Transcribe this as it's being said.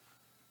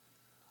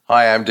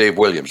Hi, I'm Dave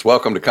Williams.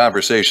 Welcome to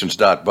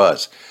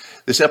Conversations.buzz.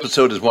 This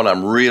episode is one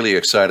I'm really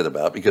excited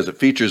about because it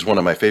features one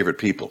of my favorite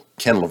people,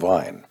 Ken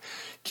Levine.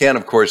 Ken,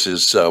 of course,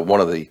 is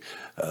one of the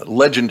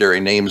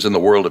legendary names in the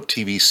world of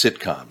TV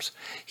sitcoms.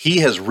 He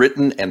has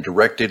written and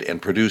directed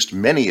and produced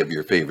many of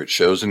your favorite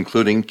shows,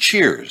 including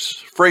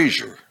Cheers,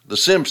 Frasier, The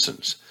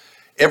Simpsons,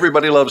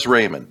 Everybody Loves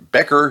Raymond,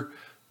 Becker,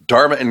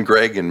 Dharma and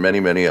Greg, and many,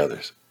 many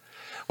others.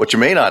 What you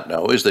may not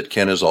know is that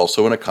Ken is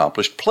also an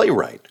accomplished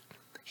playwright.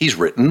 He's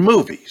written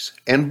movies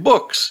and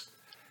books.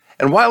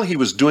 And while he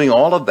was doing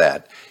all of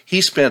that,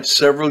 he spent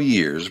several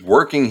years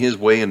working his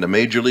way into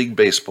Major League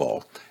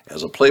Baseball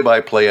as a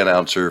play-by-play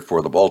announcer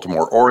for the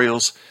Baltimore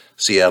Orioles,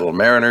 Seattle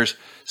Mariners,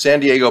 San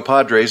Diego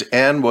Padres,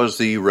 and was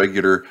the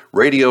regular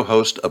radio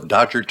host of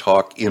Dodger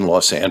Talk in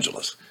Los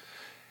Angeles.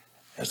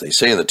 As they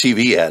say in the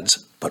TV ads,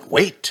 but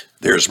wait,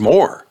 there's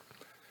more.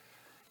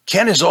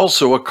 Ken is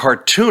also a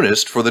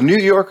cartoonist for the New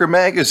Yorker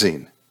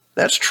magazine.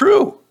 That's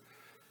true.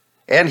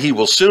 And he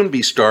will soon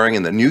be starring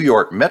in the New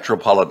York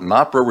Metropolitan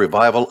Opera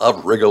revival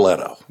of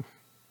Rigoletto.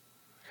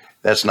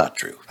 That's not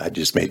true. I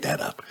just made that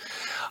up.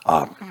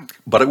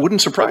 But it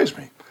wouldn't surprise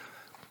me.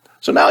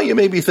 So now you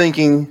may be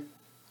thinking,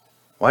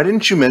 why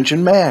didn't you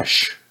mention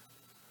MASH?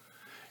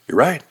 You're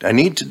right, I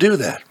need to do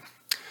that.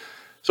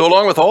 So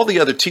along with all the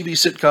other TV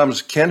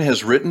sitcoms Ken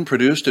has written,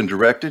 produced, and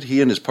directed,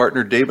 he and his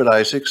partner David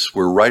Isaacs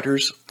were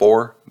writers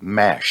for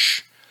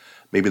MASH,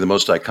 maybe the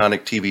most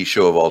iconic TV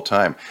show of all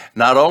time.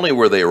 Not only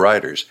were they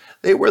writers,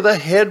 they were the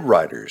head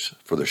writers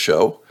for the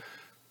show.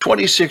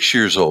 26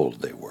 years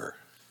old they were.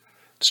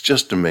 It's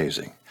just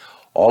amazing.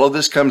 All of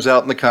this comes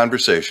out in the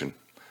conversation,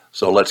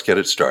 so let's get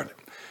it started.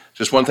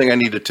 Just one thing I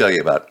need to tell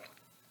you about.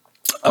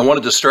 I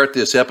wanted to start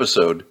this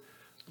episode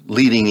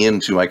leading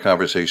into my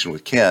conversation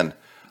with Ken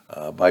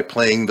by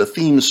playing the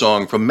theme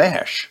song from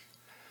MASH.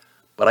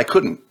 But I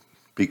couldn't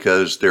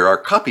because there are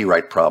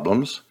copyright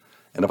problems,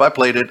 and if I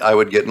played it, I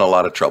would get in a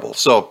lot of trouble.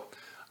 So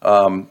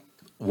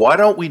why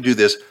don't we do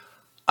this?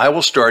 I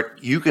will start.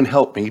 You can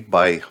help me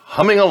by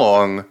humming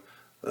along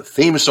the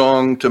theme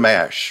song to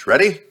MASH.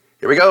 Ready?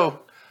 Here we go.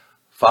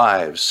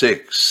 5,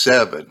 6,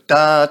 7.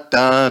 Da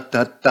da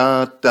da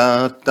da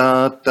da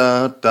da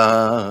da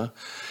da.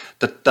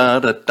 Da da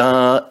da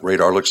da.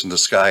 Radar looks in the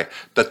sky.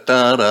 Da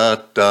da da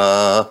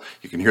da.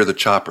 You can hear the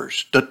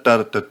choppers. Da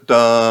da da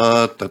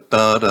da da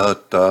da da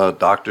da.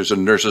 Doctors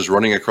and nurses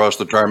running across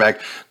the tarmac.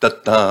 Da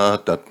da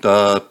da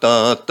da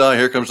da da.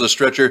 Here comes the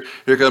stretcher.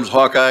 Here comes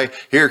Hawkeye.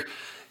 Here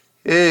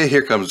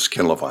comes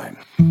Ken Levine.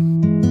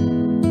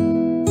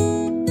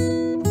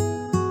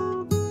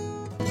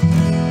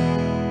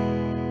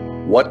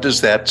 What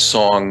does that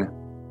song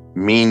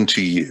mean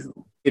to you?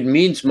 It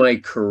means my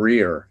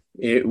career.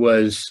 It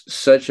was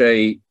such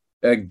a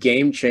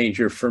game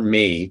changer for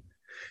me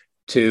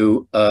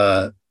to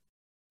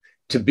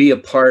be a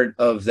part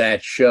of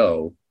that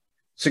show.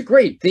 It's a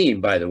great theme,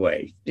 by the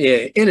way.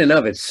 In and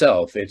of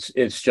itself,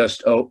 it's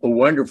just a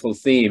wonderful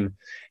theme.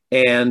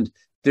 And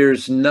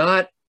there's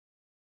not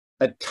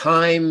a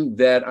time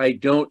that I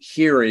don't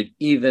hear it,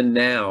 even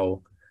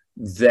now,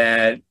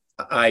 that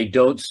I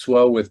don't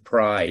swell with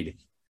pride.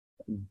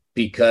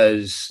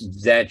 Because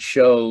that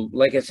show,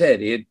 like I said,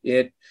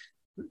 it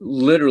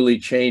literally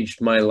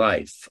changed my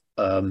life.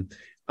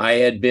 I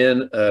had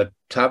been a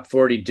top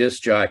 40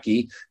 disc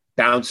jockey,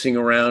 bouncing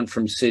around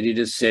from city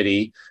to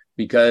city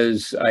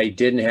because I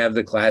didn't have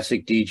the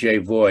classic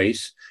DJ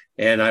voice,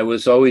 and I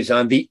was always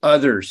on the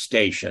other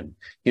station.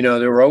 You know,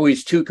 there were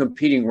always two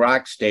competing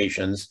rock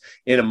stations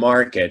in a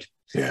market,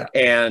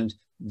 and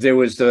there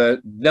was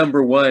the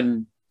number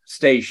one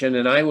station,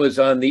 and I was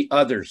on the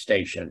other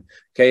station.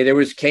 Okay, there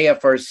was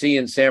KFRC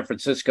in San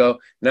Francisco,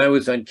 and I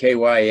was on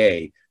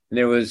KYA. And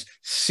there was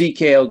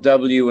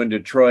CKLW in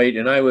Detroit,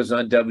 and I was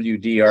on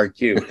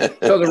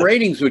WDRQ. So the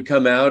ratings would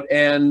come out,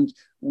 and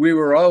we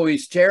were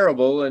always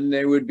terrible, and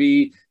there would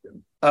be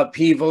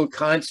upheaval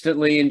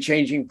constantly and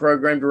changing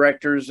program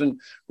directors and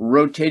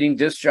rotating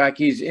disc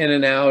jockeys in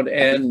and out.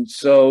 And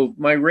so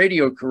my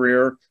radio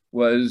career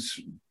was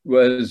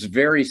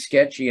very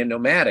sketchy and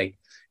nomadic.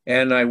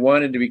 And I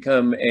wanted to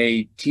become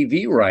a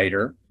TV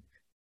writer.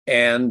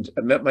 And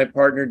I met my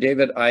partner,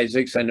 David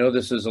Isaacs. I know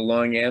this is a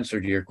long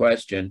answer to your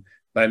question,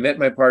 but I met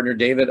my partner,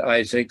 David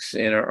Isaacs,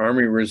 in our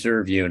Army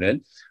Reserve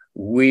unit.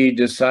 We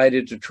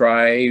decided to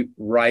try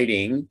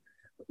writing.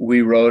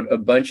 We wrote a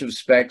bunch of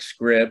spec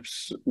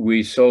scripts.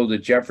 We sold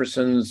at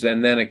Jefferson's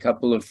and then a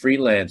couple of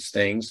freelance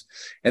things.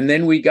 And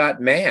then we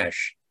got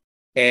MASH.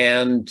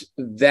 And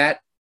that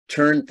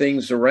turned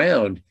things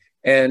around.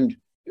 And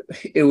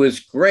it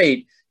was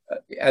great.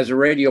 As a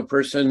radio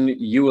person,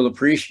 you will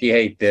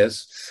appreciate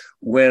this.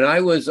 When I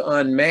was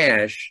on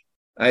MASH,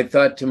 I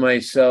thought to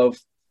myself,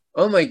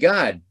 oh my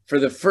God, for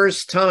the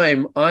first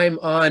time, I'm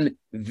on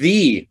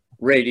the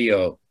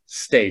radio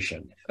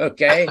station.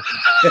 Okay.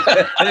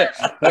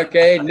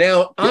 Okay.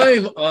 Now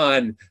I'm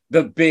on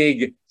the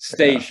big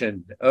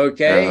station.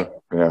 Okay.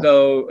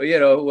 So,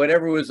 you know,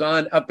 whatever was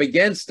on up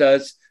against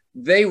us,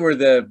 they were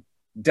the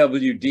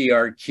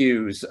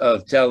WDRQs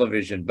of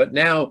television. But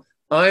now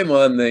I'm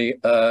on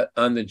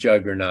the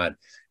juggernaut.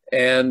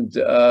 And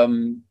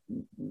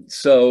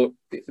so,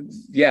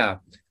 yeah,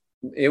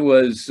 it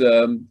was,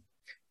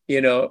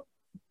 you know,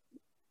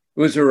 it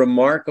was a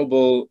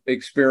remarkable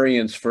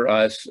experience for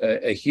us,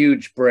 a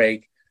huge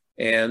break.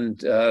 And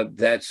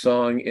that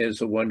song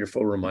is a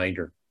wonderful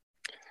reminder.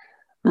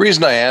 The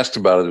reason I asked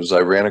about it was I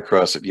ran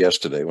across it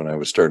yesterday when I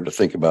was starting to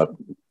think about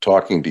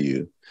talking to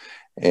you.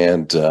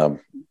 And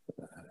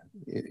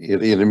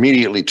it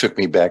immediately took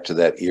me back to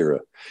that era.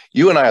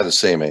 You and I are the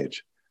same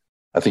age.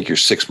 I think you're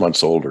 6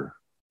 months older.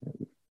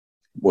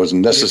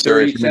 Wasn't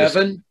necessary. You're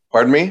 37?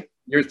 Pardon me?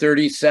 You're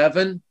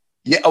 37?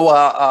 Yeah.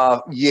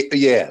 Well,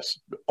 yes,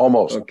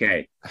 almost.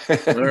 Okay.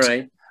 All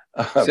right.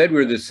 Said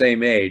we're the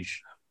same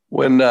age.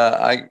 When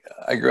I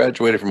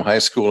graduated from high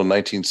school in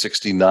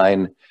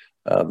 1969,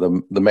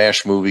 the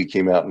MASH movie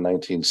came out in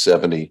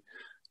 1970.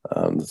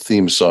 The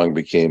theme song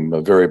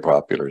became very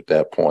popular at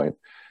that point,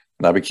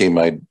 and I became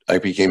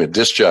a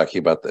disc jockey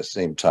about the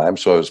same time.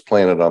 So I was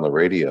playing it on the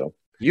radio.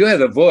 You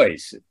had a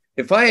voice.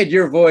 If I had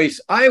your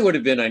voice, I would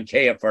have been on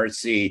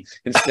KFRC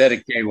instead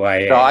of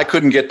KYA. No, I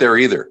couldn't get there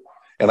either,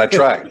 and I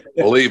tried.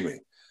 Believe me,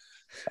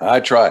 I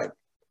tried.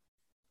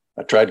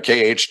 I tried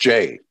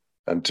KHJ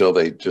until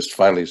they just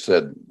finally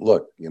said,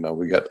 "Look,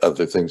 we got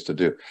other things to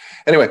do."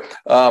 Anyway.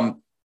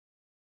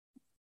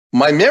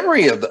 My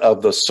memory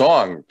of the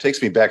song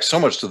takes me back so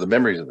much to the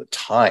memories of the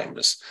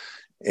times,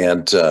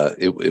 and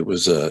it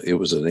was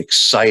an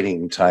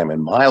exciting time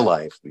in my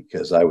life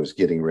because I was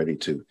getting ready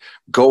to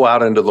go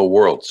out into the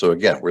world. So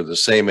again, we're the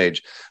same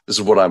age. This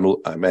is what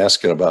I'm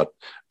asking about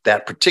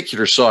that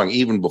particular song,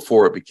 even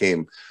before it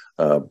became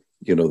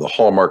the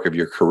hallmark of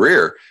your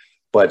career.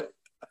 But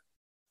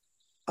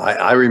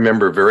I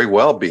remember very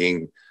well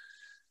being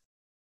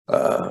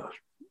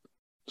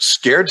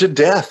scared to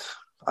death.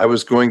 I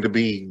was going to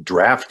be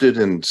drafted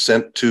and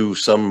sent to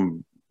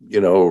some,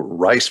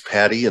 rice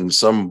paddy in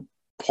some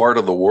part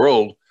of the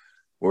world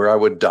where I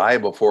would die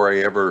before I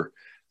ever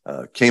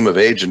came of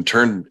age and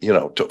turned,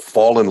 to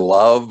fall in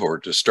love or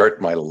to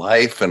start my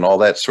life and all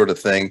that sort of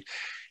thing.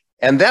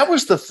 And that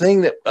was the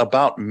thing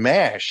about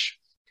MASH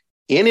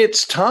in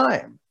its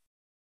time.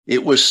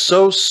 It was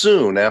so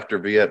soon after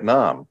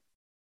Vietnam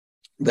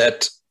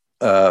that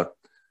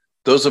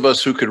those of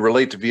us who could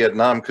relate to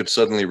Vietnam could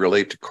suddenly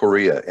relate to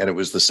Korea, and it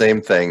was the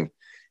same thing.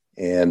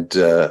 And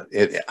there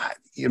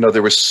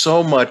was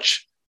so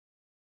much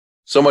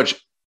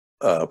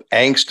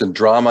angst and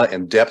drama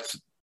and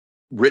depth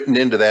written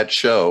into that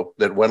show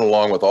that went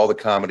along with all the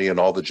comedy and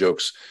all the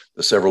jokes,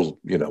 the several,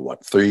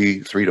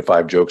 3 to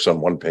 5 jokes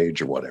on one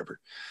page or whatever.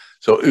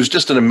 So it was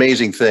just an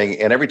amazing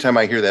thing. And every time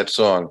I hear that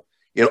song,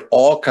 it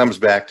all comes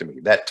back to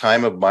me, that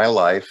time of my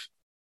life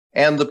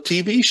and the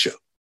TV show.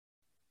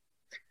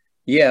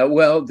 Yeah,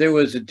 well, there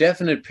was a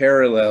definite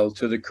parallel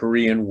to the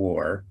Korean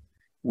War,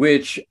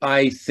 which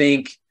I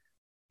think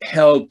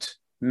helped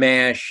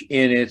MASH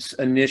in its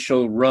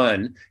initial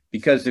run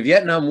because the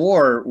Vietnam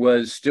War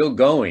was still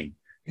going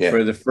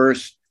for the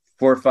first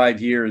 4 or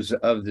 5 years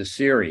of the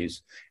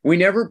series. We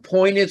never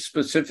pointed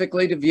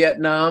specifically to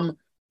Vietnam,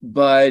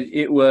 but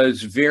it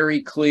was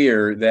very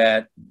clear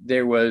that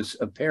there was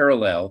a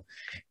parallel.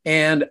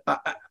 And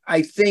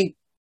I think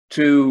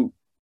to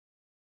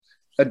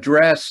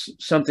address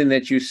something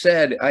that you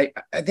said, I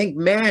think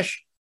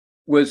MASH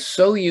was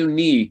so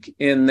unique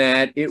in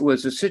that it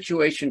was a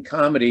situation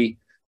comedy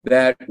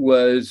that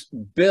was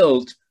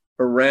built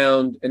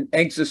around an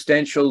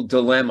existential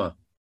dilemma.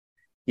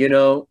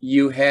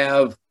 You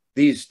have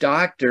these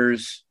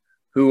doctors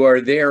who are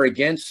there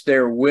against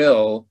their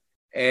will,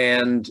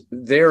 and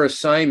their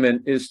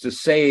assignment is to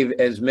save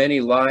as many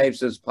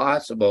lives as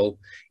possible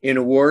in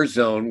a war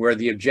zone where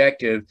the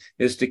objective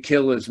is to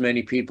kill as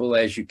many people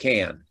as you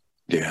can.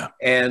 Yeah.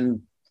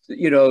 And,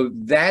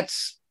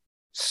 that's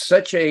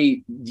such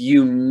a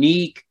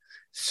unique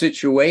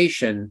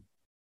situation.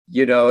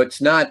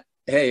 It's not,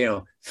 hey,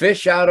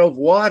 fish out of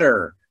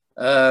water.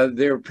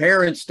 Their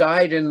parents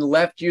died and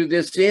left you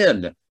this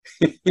in,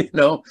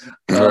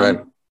 Right.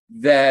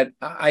 That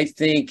I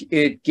think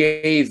it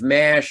gave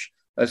MASH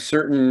a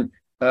certain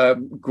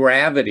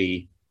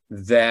gravity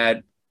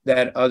that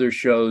other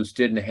shows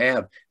didn't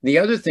have. The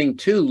other thing,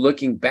 too,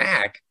 looking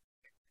back,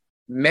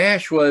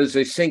 MASH was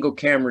a single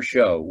camera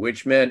show,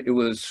 which meant it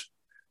was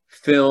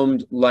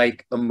filmed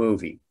like a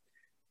movie,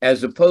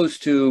 as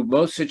opposed to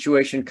most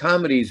situation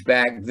comedies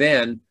back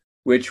then,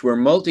 which were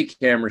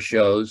multi-camera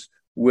shows,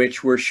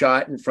 which were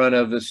shot in front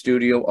of a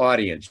studio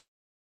audience.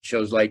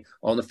 Shows like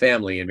All in the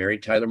Family and Mary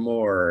Tyler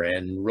Moore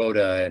and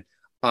Rhoda,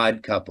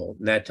 Odd Couple,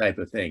 and that type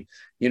of thing.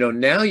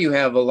 Now you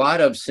have a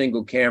lot of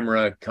single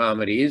camera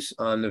comedies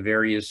on the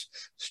various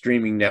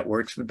streaming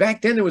networks, but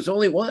back then there was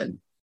only one.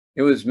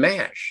 It was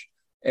MASH.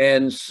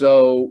 And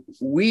so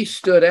we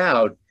stood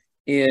out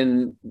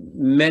in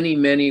many,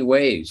 many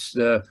ways.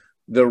 The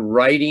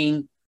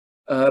writing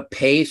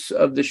pace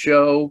of the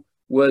show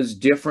was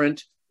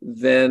different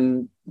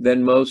than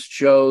most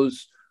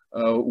shows.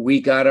 We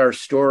got our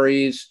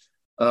stories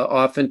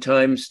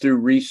oftentimes through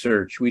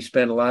research. We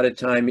spent a lot of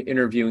time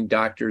interviewing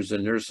doctors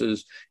and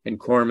nurses and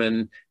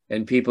corpsmen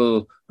and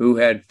people who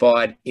had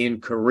fought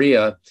in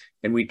Korea.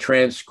 And we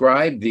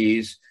transcribed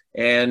these.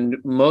 And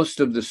most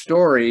of the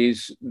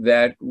stories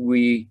that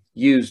we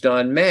used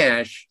on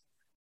MASH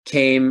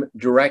came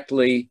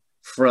directly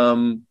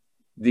from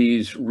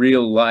these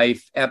real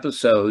life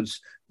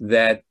episodes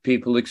that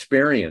people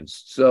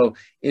experienced. So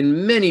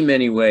in many,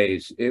 many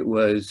ways, it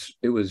was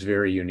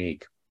very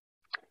unique.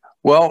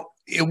 Well,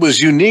 it was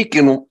unique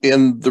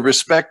in the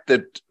respect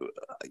that,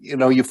 you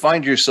know, you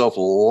find yourself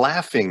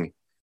laughing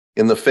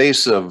in the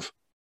face of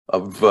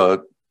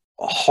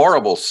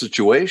horrible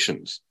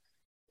situations,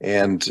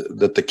 and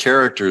that the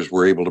characters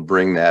were able to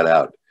bring that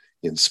out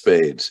in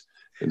spades.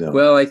 You know?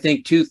 Well, I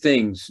think two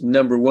things.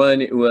 Number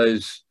one, it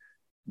was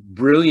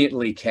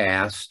brilliantly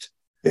cast.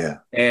 Yeah.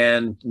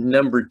 And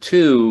number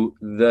two,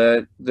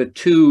 the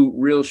two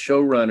real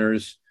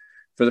showrunners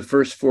for the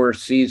first 4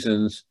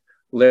 seasons,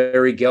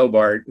 Larry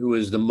Gelbart, who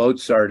was the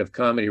Mozart of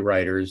comedy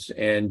writers,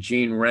 and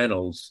Gene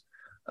Reynolds,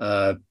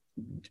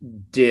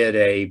 did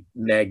a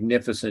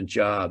magnificent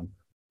job.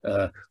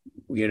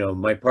 You know,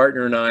 my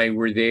partner and I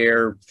were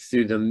there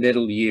through the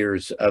middle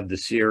years of the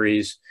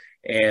series,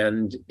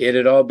 and it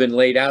had all been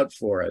laid out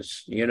for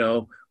us. You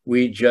know,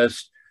 we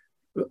just,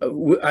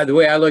 the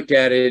way I looked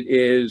at it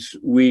is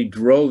we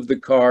drove the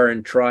car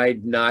and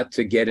tried not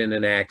to get in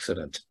an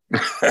accident.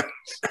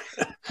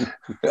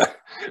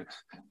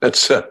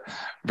 That's a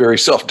very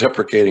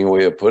self-deprecating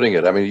way of putting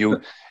it. I mean, you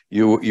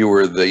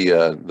were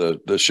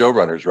the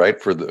showrunners, right?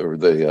 For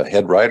the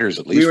head writers,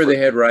 at least. We were the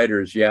head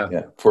writers, yeah.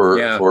 For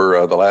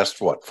the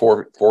last what,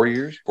 4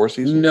 years, 4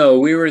 seasons? No,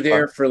 we were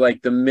there for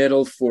like the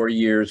middle 4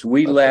 years.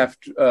 We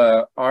left.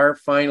 Our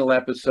final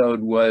episode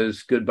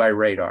was Goodbye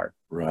Radar.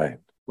 Right.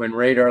 When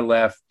Radar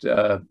left,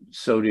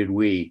 so did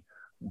we.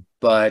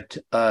 But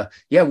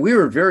yeah, we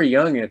were very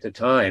young at the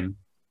time.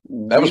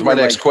 That was my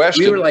next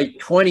question. We were like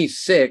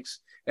 26,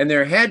 and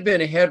there had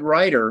been a head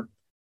writer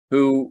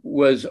who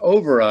was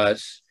over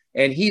us,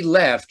 and he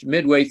left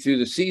midway through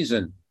the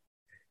season.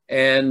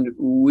 And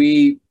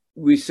we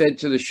said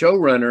to the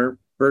showrunner,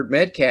 Burt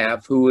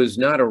Metcalf, who was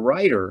not a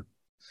writer,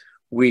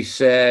 we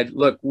said,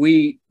 look,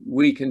 we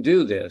can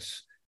do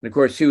this. And of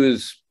course, he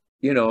was,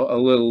 you know, a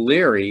little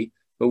leery,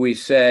 but we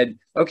said,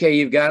 okay,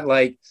 you've got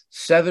like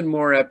 7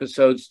 more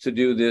episodes to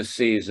do this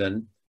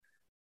season.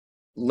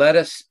 Let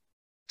us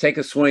take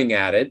a swing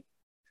at it.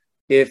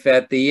 If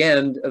at the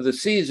end of the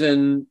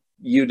season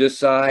you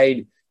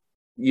decide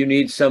you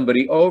need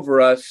somebody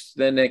over us,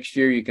 then next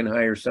year you can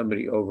hire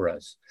somebody over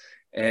us.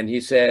 And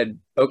he said,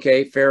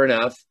 okay, fair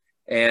enough.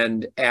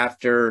 And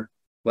after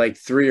like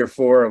 3 or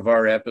 4 of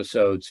our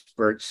episodes,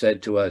 Bert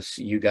said to us,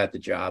 you got the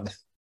job.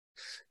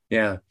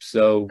 Yeah.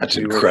 So that's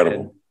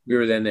incredible. We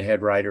were then the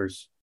head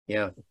writers.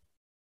 Yeah.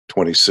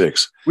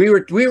 26. We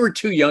were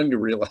too young to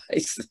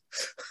realize,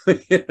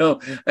 you know,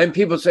 and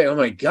people say, oh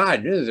my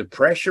God, the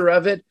pressure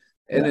of it.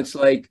 And it's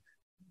like,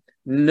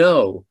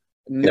 no.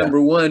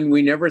 Number one,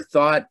 we never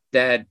thought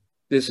that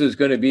this is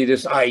going to be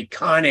this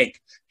iconic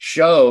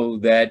show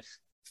that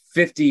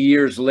 50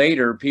 years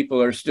later,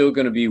 people are still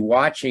going to be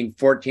watching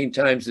 14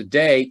 times a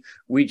day.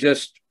 We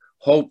just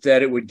hoped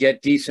that it would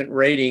get decent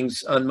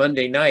ratings on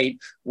Monday night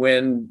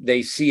when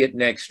they see it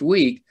next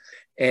week.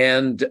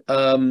 And,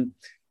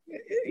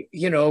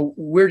 you know,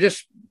 we're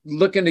just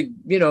looking to,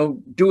 you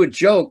know, do a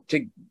joke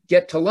to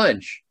get to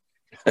lunch.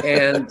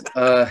 And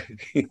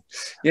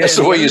that's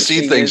the way you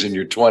see things in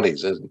your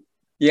 20s, isn't it?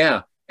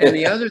 Yeah. And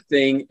the other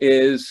thing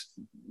is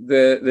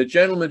the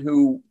gentleman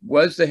who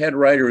was the head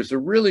writer is a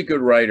really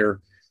good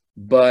writer,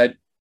 but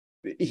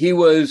he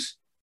was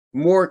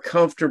more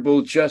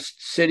comfortable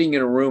just sitting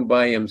in a room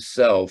by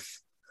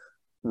himself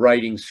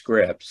writing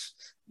scripts,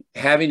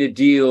 having to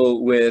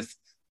deal with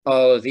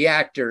all of the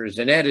actors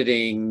and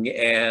editing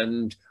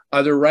and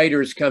other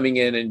writers coming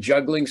in and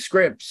juggling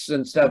scripts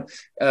and stuff.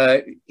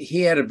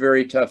 He had a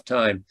very tough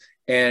time,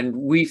 and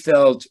we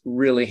felt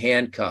really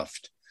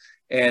handcuffed.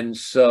 And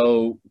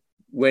so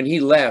when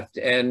he left,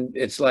 and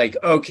it's like,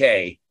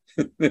 okay,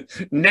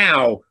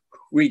 now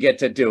we get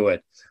to do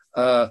it.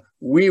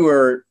 We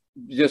were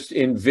just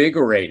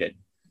invigorated.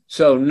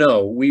 So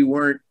no, we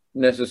weren't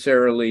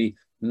necessarily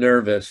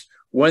nervous.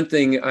 One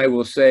thing I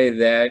will say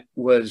that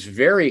was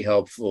very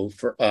helpful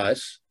for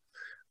us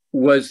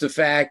was the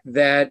fact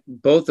that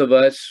both of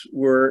us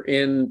were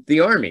in the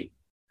Army.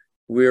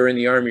 We were in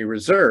the Army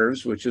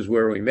Reserves, which is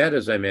where we met,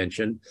 as I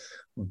mentioned.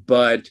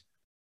 But,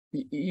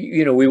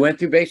 you know, we went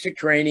through basic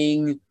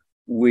training.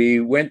 We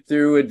went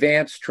through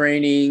advanced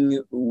training.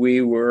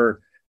 We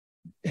were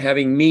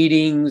having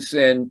meetings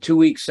and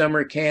 2-week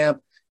summer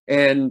camp.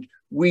 And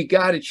we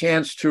got a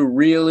chance to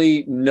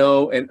really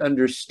know and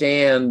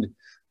understand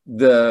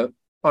the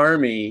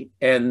Army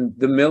and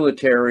the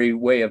military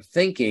way of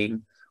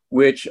thinking,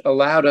 which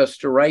allowed us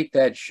to write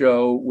that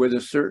show with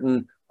a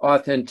certain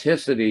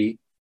authenticity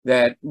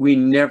that we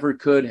never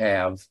could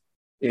have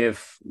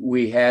if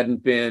we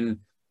hadn't been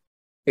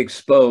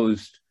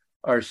exposed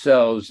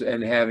ourselves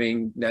and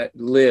having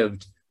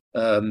lived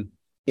in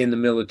the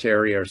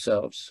military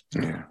ourselves.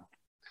 Yeah,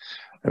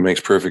 that makes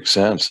perfect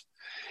sense.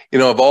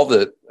 Of all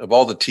the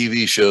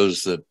TV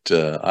shows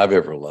that I've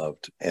ever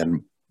loved,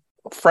 and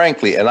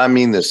frankly, and I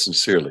mean this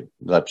sincerely,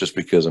 not just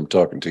because I'm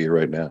talking to you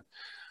right now,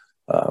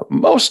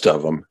 most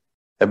of them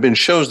have been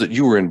shows that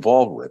you were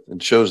involved with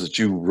and shows that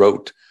you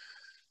wrote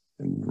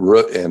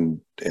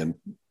and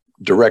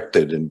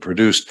directed and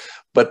produced.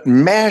 But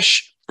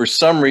MASH, for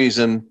some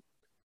reason,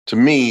 to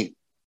me,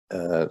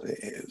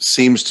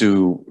 seems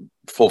to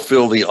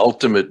fulfill the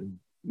ultimate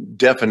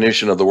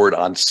definition of the word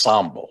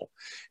ensemble.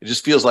 It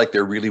just feels like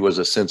there really was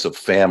a sense of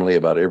family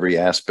about every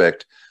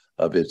aspect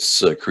of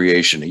its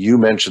creation. You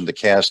mentioned the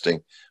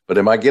casting, but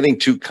am I getting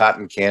too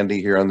cotton candy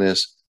here on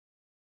this?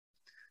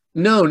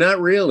 No, not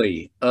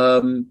really.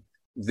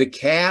 The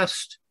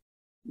cast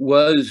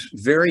was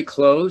very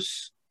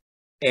close,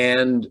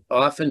 and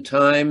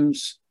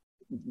oftentimes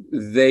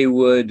they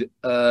would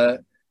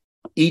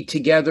eat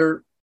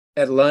together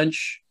at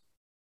lunch.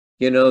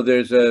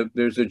 There's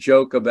a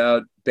joke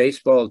about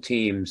baseball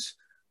teams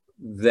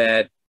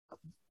that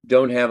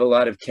don't have a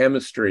lot of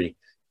chemistry.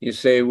 You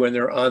say when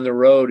they're on the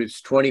road,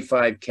 it's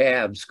 25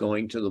 cabs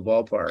going to the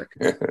ballpark.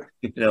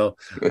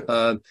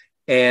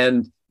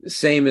 And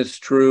same is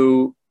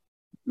true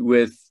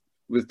with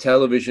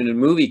television and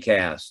movie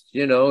casts.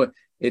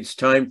 It's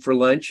time for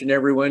lunch and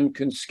everyone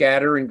can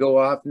scatter and go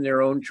off in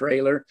their own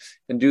trailer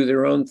and do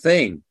their own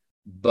thing.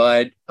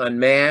 But on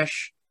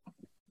MASH,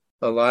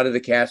 a lot of the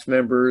cast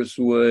members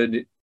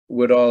would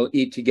all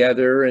eat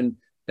together and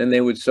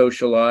they would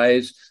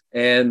socialize,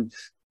 and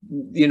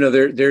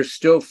they're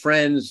still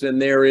friends, and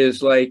there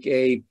is like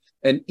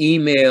an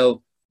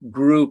email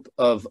group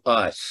of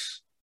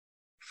us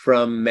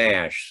from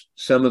MASH,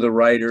 some of the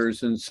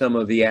writers and some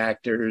of the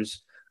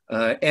actors,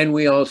 and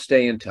we all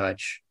stay in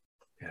touch.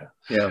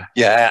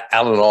 Yeah.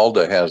 Alan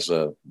Alda has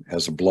a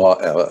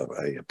blog,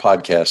 a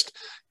podcast,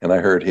 and I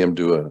heard him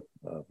do a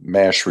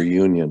MASH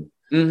reunion,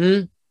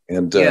 and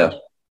it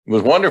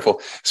was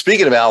wonderful.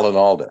 Speaking of Alan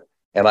Alda,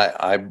 and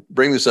I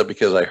bring this up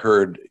because I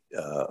heard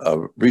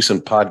a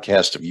recent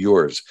podcast of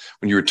yours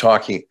when you were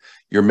talking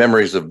your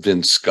memories of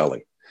Vin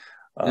Scully,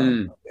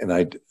 and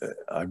I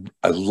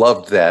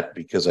loved that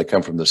because I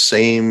come from the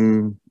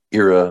same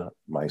era,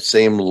 my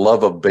same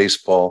love of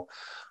baseball.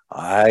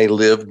 I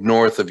lived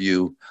north of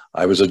you.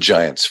 I was a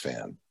Giants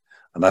fan,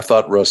 and I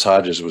thought Russ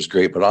Hodges was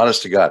great. But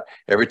honest to God,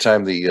 every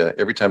time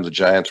the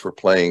Giants were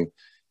playing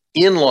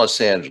in Los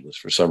Angeles,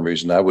 for some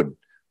reason, I would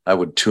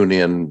tune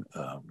in.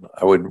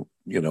 I would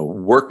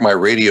work my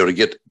radio to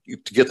get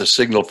the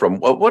signal from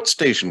what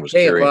station was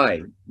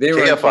KFI. They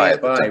were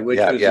KFI, on KFI, which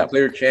was a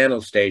clear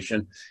channel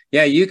station.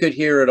 Yeah, you could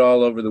hear it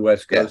all over the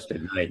West Coast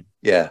at night.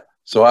 Yeah.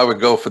 So I would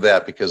go for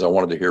that because I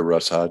wanted to hear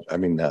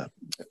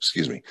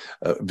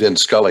Vin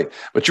Scully.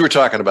 But you were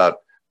talking about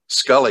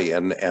Scully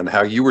and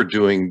how you were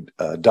doing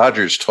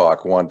Dodgers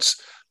talk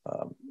once,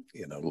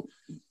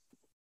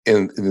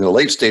 in the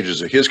late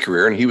stages of his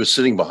career, and he was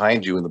sitting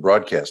behind you in the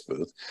broadcast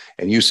booth,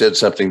 and you said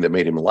something that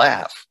made him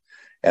laugh,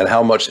 and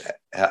how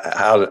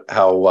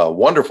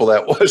wonderful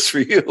that was for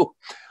you.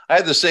 I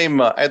had the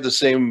same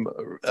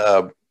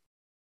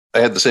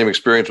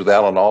experience with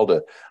Alan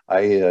Alda.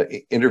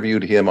 I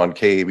interviewed him on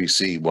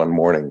KABC one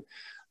morning,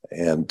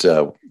 and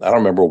I don't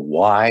remember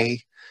why.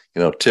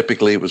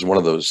 Typically it was one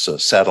of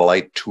those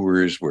satellite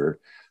tours where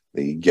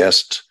the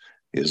guest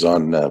is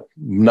on a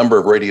number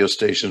of radio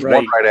stations,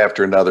 one right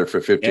after another for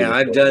 15 minutes. Yeah,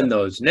 I've done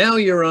those. Now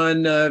you're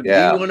on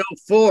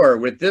V104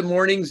 with The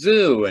Morning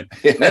Zoo, and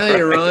now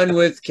you're on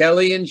with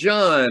Kelly and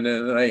John.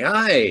 And like,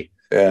 hi,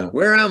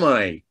 where am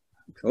I?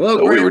 Hello,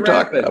 so we were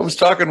talking. I was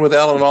talking with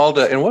Alan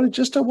Alda, and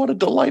what a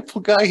delightful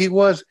guy he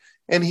was.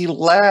 And he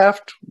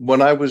laughed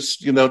when I was,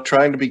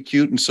 trying to be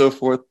cute and so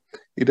forth.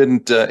 He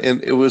didn't,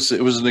 and it was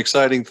an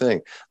exciting thing.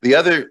 The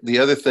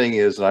other thing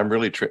is, and I'm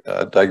really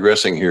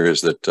digressing here,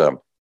 is that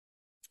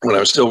when I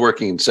was still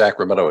working in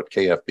Sacramento at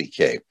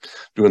KFBK,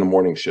 doing the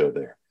morning show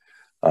there,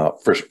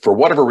 for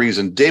whatever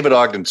reason, David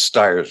Ogden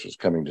Stiers was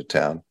coming to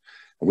town,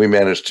 and we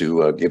managed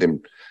to get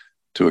him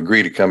to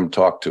agree to come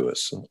talk to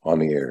us on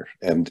the air.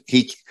 And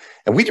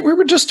we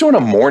were just doing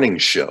a morning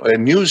show, a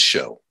news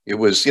show. It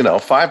was,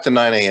 5 to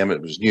 9 a.m.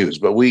 It was news,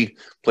 but we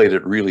played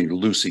it really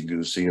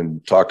loosey-goosey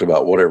and talked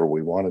about whatever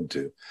we wanted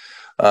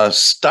to.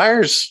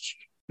 Stiers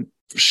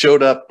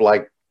showed up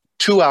like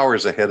 2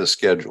 hours ahead of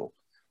schedule.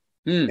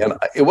 And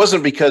it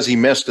wasn't because he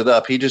messed it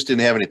up. He just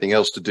didn't have anything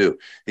else to do.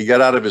 He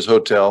got out of his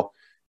hotel.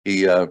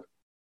 He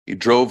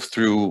drove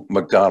through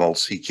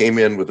McDonald's. He came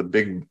in with a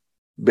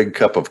big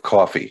cup of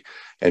coffee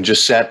and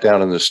just sat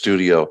down in the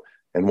studio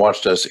and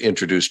watched us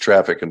introduce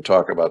traffic and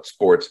talk about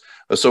sports.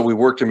 So we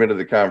worked him into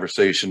the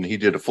conversation. He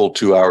did a full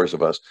 2 hours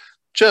of us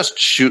just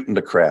shooting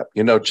the crap.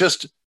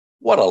 Just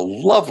what a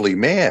lovely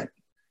man.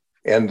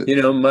 And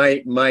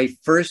my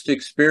first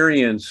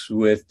experience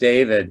with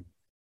David,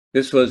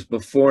 this was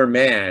before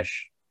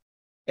MASH,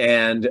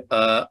 and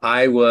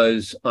I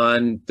was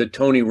on the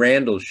Tony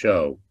Randall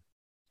show,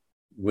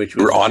 which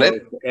was on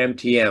it?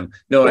 MTM.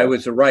 No, I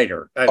was a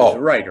writer. I was a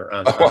writer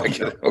on the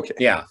show. Okay.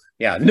 Yeah.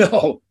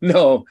 No.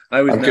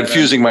 I'm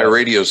confusing my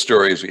radio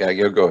stories. Yeah,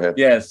 go ahead.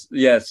 Yes.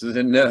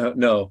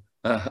 No.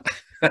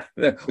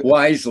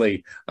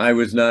 Wisely, I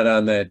was not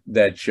on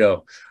that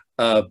show.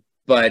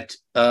 But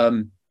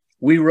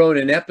we wrote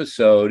an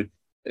episode.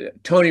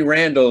 Tony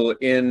Randall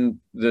in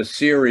the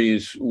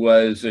series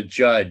was a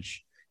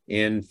judge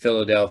in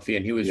Philadelphia,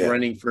 and he was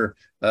running for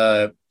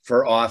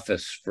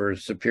office for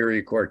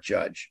Superior Court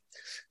judge.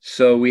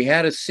 So we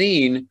had a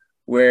scene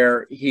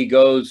where he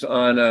goes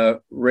on a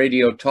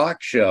radio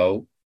talk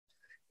show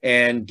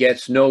and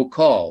gets no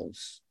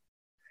calls.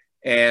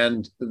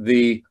 And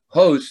the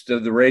host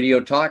of the radio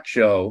talk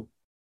show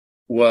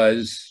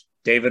was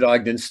David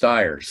Ogden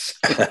Stiers.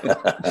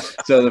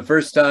 So the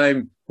first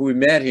time we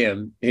met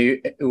him,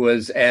 he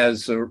was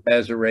as a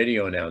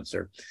radio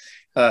announcer.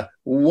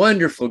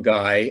 Wonderful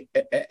guy,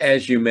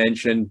 as you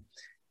mentioned.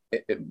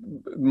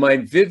 My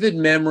vivid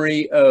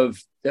memory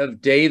of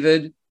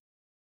David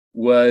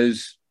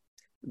was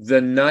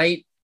the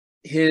night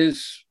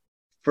his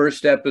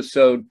first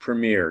episode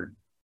premiered,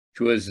 which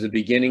was the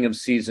beginning of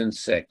season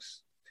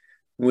 6.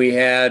 We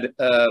had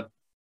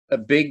a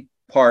big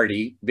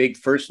party, big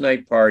first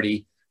night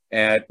party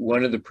at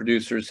one of the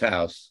producers'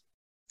 house.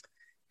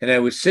 And I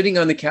was sitting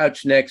on the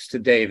couch next to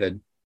David,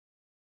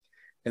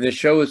 and the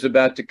show was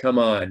about to come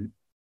on.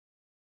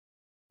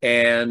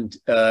 And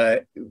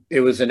it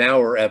was an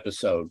hour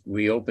episode.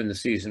 We opened the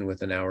season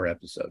with an hour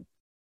episode.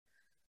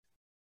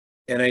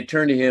 And I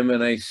turned to him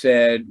and I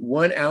said,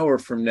 1 hour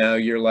from now,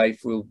 your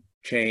life will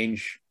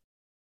change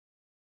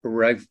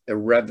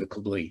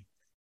irrevocably.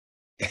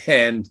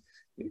 And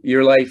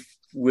your life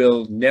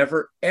will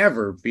never,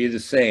 ever be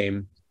the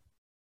same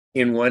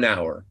in 1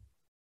 hour.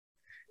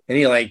 And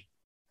he like,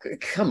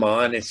 come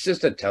on, it's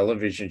just a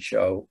television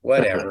show,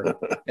 whatever.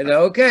 And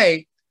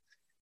okay.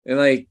 And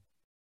like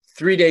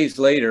 3 days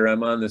later,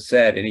 I'm on the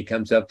set and he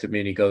comes up to me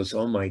and he goes,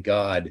 oh my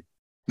God,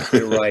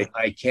 you're right.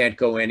 I can't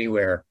go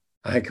anywhere.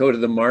 I go to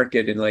the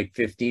market and like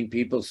 15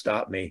 people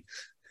stop me.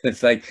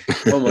 It's like,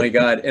 oh my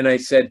God. And I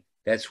said,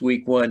 that's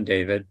week 1,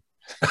 David.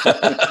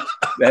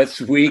 That's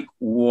week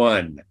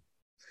 1.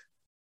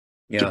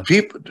 Yeah.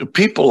 Do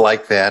people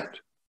like that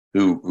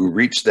who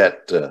reach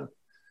that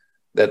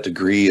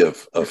degree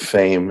of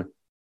fame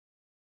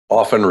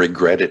often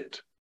regret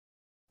it,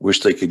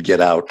 wish they could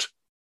get out?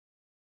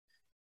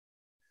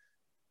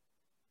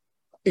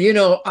 You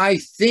know, I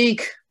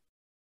think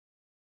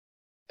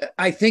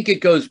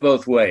it goes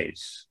both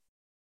ways.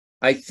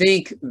 I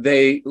think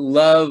they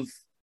love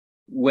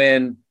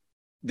when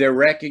they're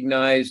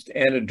recognized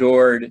and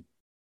adored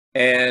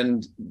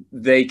and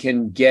they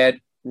can get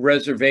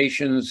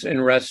reservations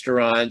in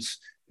restaurants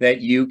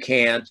that you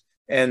can't,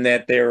 and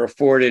that they're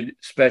afforded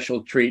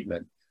special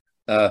treatment.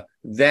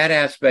 That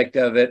aspect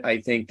of it,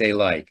 I think they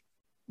like.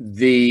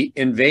 The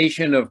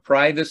invasion of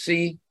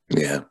privacy,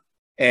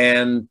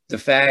 and the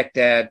fact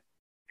that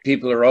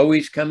people are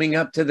always coming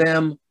up to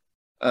them,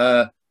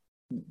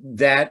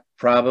 that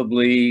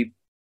probably,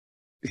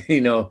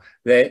 you know,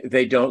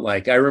 they don't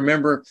like. I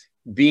remember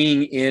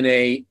being in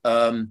a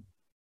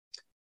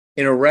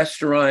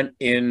restaurant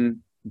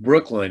in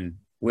Brooklyn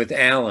with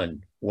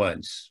Alan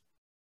once,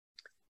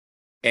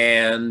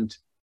 and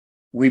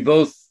we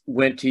both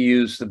went to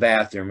use the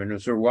bathroom. And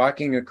as we're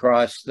walking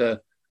across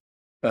the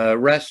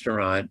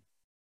restaurant,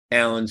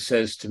 Alan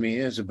says to me,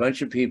 there's a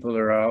bunch of people that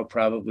are all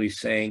probably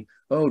saying,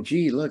 oh,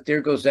 gee, look, there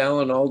goes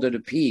Alan Alda to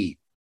pee.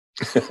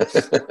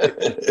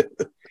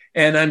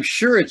 And I'm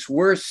sure it's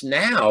worse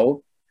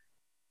now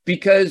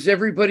because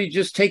everybody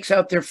just takes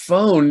out their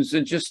phones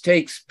and just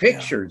takes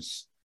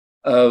pictures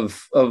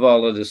of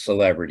all of the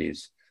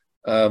celebrities.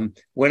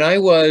 When I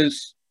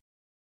was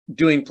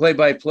doing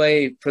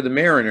play-by-play for the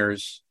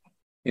Mariners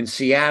in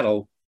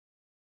Seattle,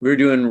 we were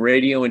doing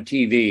radio and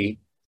TV.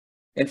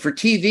 And for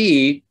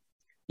TV,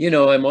 you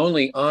know, I'm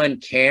only on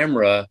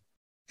camera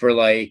for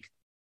like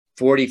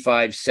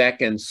 45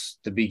 seconds,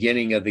 the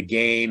beginning of the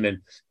game, and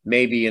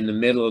maybe in the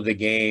middle of the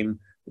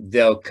game,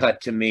 they'll cut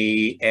to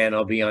me and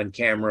I'll be on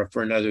camera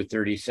for another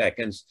 30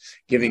 seconds,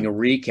 giving a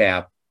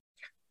recap.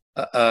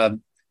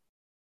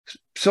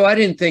 So I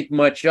didn't think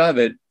much of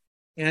it.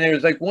 And there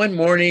was like one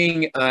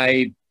morning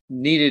I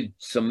needed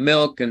some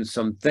milk and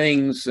some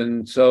things.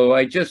 And so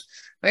I got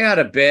out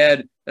of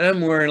bed and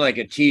I'm wearing like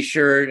a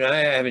t-shirt and I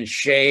haven't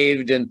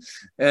shaved and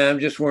I'm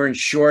just wearing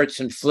shorts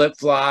and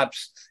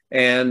flip-flops.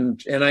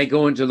 And I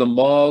go into the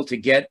mall to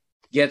get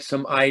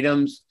some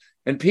items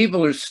and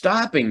people are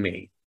stopping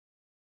me.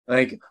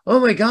 Like, oh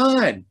my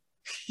God,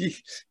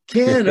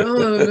 Ken,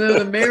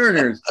 the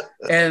Mariners.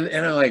 And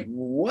I'm like,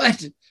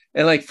 what?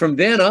 And like from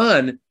then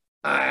on,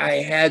 I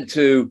had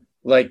to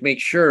like make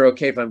sure,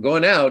 okay, if I'm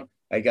going out,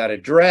 I got to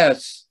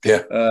dress.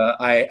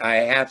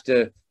 I have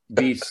to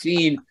be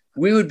seen.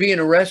 We would be in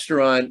a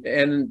restaurant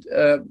and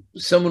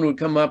someone would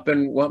come up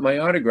and want my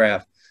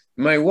autograph.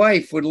 My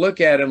wife would look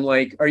at him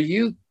like, are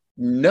you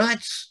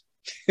nuts?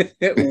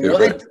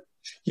 What?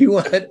 You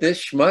want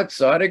this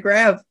schmuck's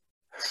autograph?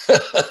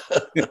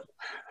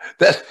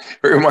 That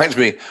reminds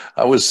me.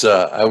 I was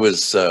at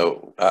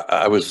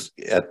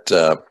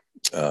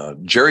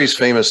Jerry's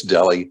Famous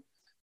Deli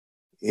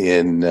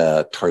in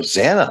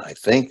Tarzana, I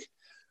think.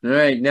 All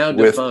right, now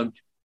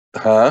defunct.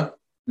 Huh?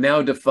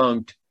 Now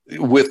defunct.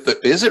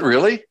 Is it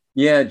really?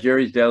 Yeah,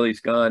 Jerry's Deli's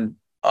gone.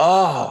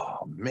 Oh,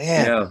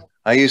 man. Yeah.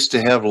 I used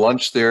to have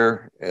lunch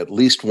there at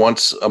least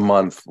once a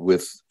month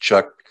with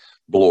Chuck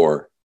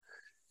Bloor.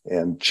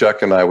 And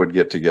Chuck and I would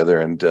get together.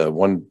 And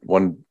one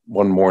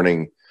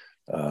morning,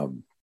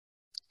 um,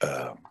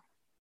 uh,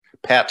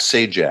 Pat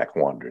Sajak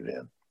wandered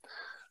in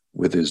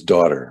with his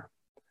daughter.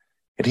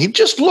 And he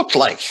just looked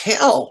like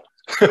hell.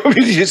 I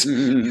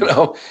mean,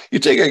 you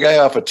take a guy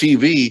off a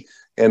TV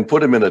and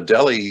put him in a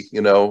deli,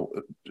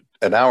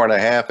 an hour and a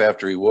half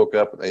after he woke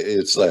up.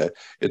 It's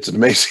an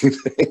amazing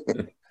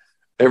thing.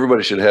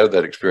 Everybody should have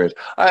that experience.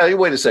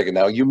 Wait a second.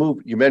 Now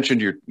you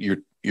mentioned your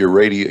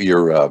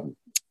radio.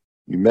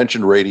 You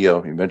mentioned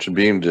radio. You mentioned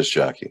being a disc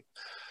jockey.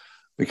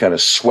 We kind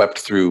of swept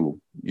through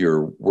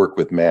your work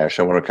with MASH.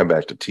 I want to come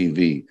back to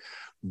TV,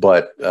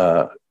 but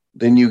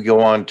then you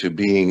go on to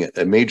being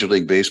a Major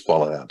League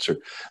Baseball announcer.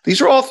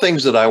 These are all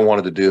things that I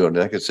wanted to do. And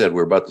like I said,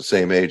 we're about the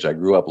same age. I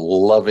grew up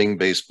loving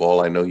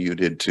baseball. I know you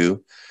did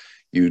too.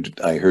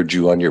 I heard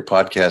you on your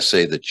podcast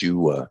say that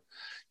you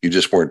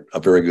just weren't a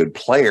very good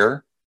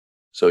player.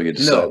 So you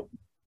decided.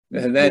 No,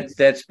 and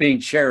that's being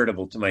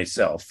charitable to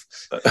myself.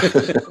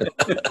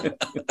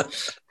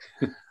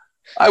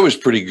 I was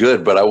pretty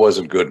good, but I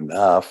wasn't good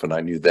enough. And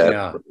I knew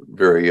that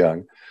very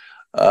young.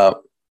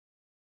 Are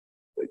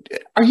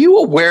you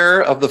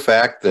aware of the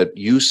fact that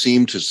you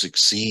seem to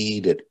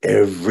succeed at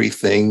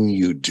everything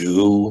you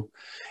do?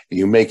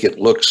 You make it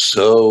look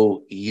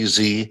so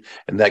easy,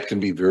 and that can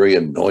be very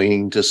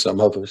annoying to some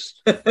of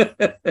us.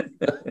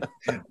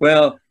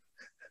 Well,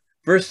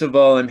 first of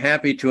all, I'm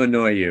happy to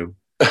annoy you.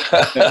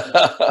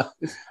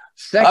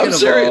 Second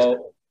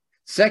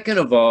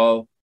of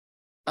all,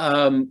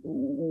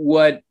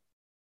 what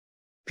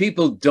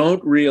people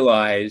don't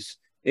realize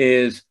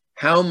is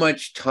how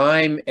much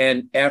time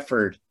and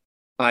effort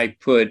I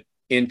put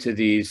into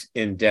these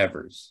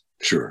endeavors.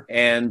 Sure.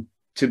 And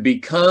to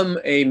become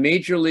a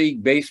Major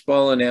League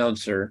Baseball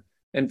announcer,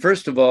 and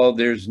first of all,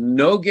 there's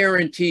no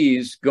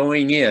guarantees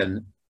going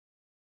in.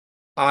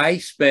 I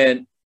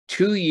spent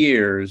 2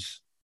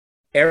 years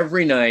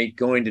every night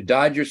going to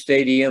Dodger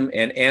Stadium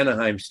and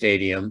Anaheim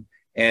Stadium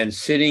and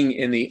sitting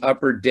in the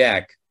upper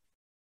deck,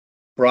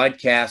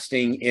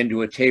 broadcasting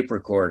into a tape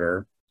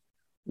recorder,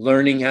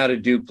 learning how to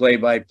do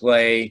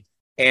play-by-play,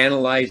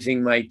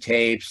 analyzing my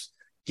tapes,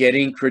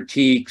 getting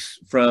critiques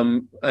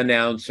from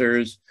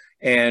announcers,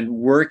 and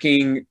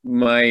working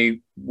my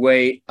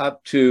way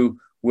up to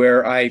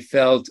where I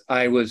felt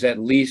I was at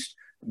least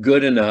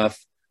good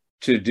enough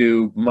to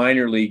do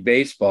minor league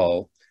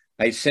baseball.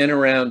 I sent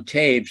around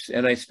tapes,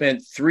 and I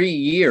spent 3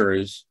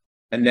 years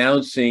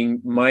announcing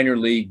minor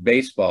league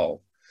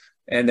baseball.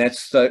 And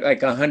that's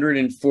like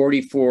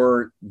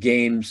 144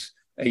 games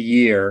a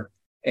year.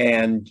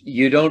 And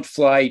you don't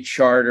fly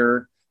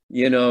charter,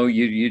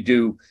 you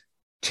do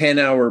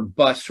 10-hour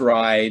bus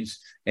rides,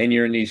 and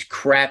you're in these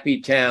crappy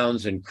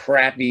towns and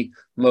crappy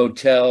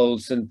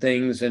motels and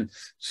things. And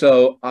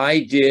so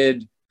I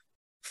did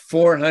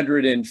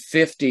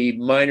 450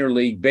 minor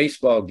league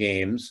baseball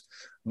games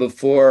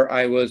before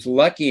I was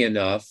lucky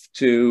enough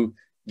to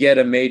get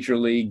a major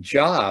league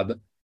job.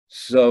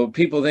 So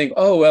people think,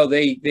 oh, well,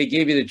 they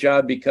gave you the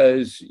job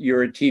because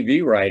you're a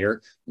TV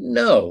writer.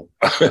 No,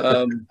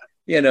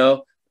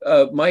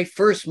 my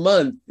first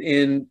month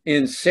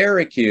in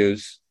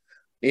Syracuse,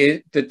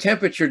 the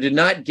temperature did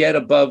not get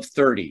above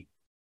 30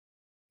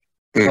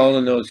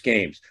 calling those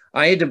games.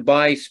 I had to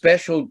buy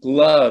special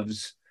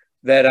gloves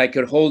that I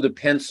could hold a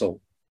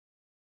pencil.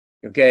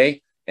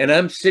 Okay. And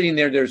I'm sitting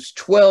there, there's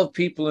 12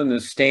 people in the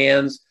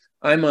stands.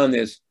 I'm on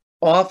this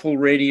awful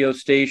radio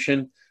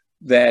station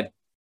that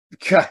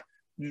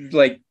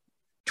like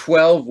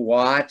 12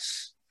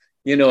 watts,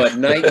 at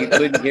night you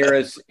couldn't hear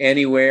us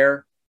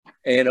anywhere,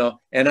 and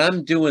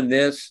I'm doing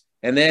this.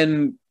 And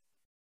then,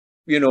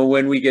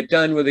 when we get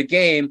done with a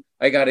game,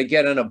 I got to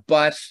get on a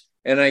bus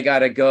and I got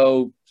to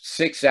go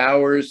 6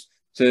 hours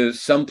to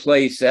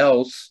someplace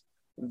else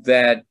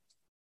that,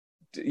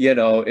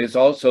 is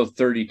also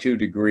 32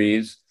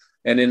 degrees.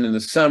 And then in the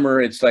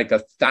summer, it's like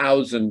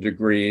 1,000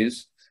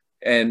 degrees.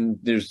 And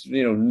there's,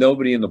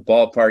 nobody in the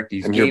ballpark.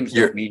 These games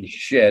don't mean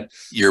shit.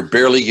 You're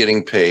barely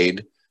getting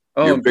paid.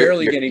 Oh, I'm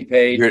barely getting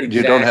paid. Exactly.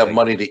 You don't have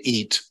money to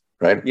eat,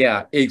 right?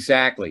 Yeah,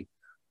 exactly.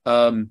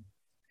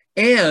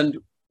 And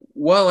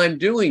while I'm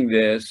doing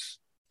this,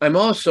 I'm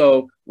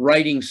also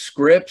writing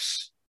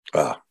scripts.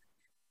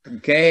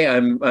 Okay,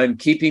 I'm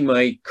keeping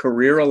my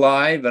career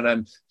alive, and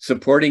I'm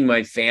supporting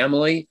my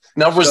family.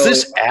 Now, was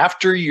this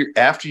after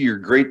your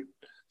great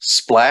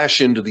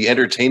splash into the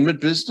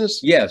entertainment business?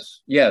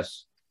 Yes.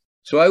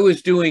 So I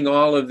was doing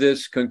all of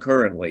this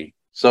concurrently.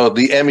 So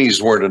the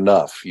Emmys weren't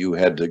enough. You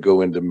had to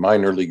go into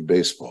minor league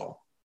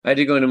baseball. I had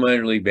to go into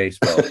minor league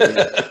baseball.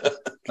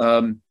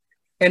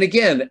 And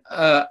again,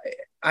 I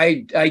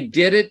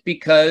did it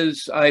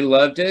because I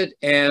loved it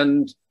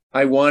and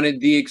I wanted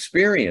the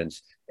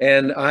experience.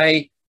 And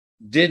I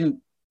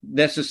didn't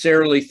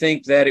necessarily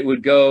think that it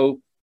would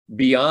go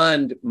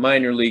beyond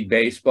minor league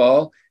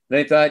baseball. And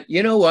I thought,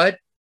 you know what?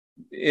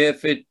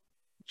 If it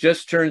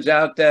just turns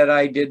out that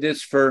I did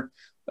this for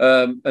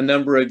a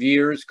number of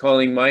years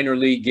calling minor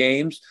league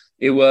games.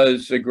 It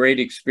was a great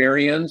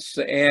experience,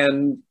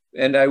 and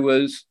I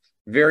was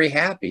very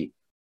happy.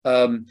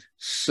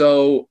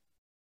 So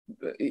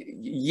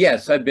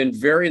yes, I've been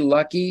very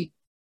lucky.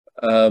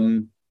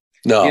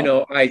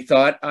 No. I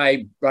thought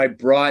I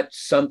brought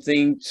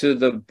something to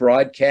the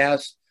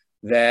broadcast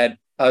that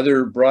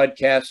other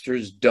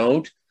broadcasters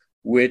don't,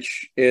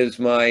 which is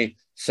my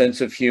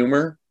sense of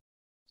humor.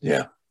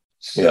 Yeah.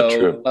 So,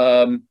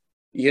 true.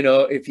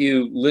 if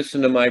you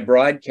listen to my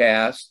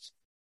broadcasts,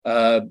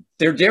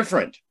 they're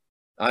different.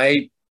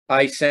 I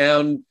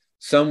sound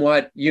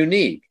somewhat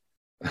unique.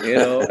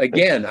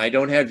 Again, I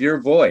don't have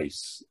your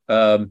voice.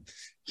 So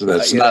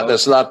that's not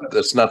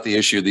the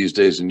issue these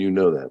days, and you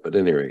know that. But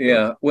anyway,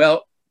 yeah.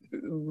 Well,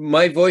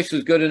 my voice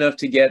was good enough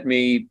to get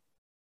me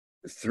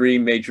 3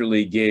 major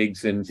league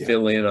gigs and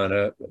fill in on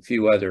a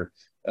few other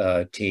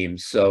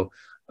teams. So,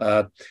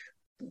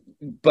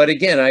 but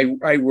again,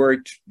 I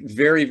worked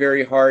very,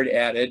 very hard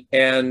at it,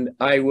 and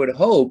I would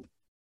hope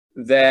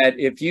that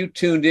if you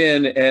tuned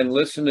in and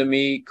listened to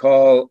me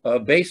call a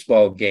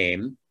baseball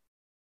game,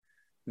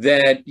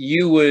 that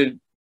you would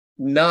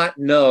not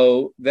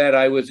know that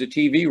I was a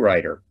TV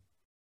writer.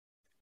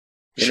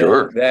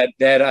 Sure.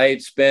 That I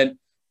had spent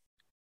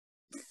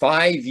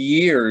 5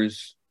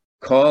 years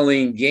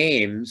calling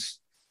games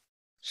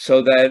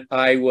so that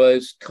I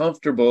was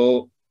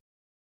comfortable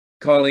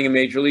calling a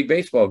Major League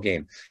Baseball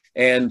game.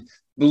 And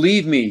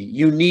believe me,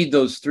 you need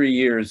those 3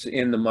 years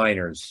in the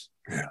minors.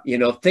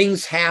 Yeah.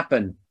 Things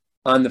happen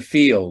on the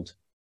field,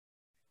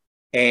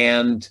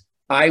 and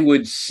I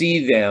would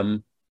see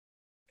them.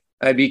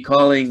 I'd be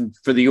calling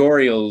for the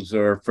Orioles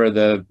or for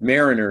the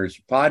Mariners,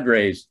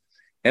 Padres,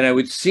 and I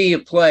would see a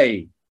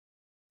play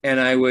and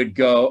I would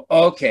go,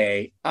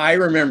 okay, I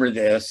remember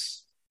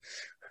this.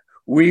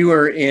 We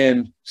were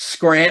in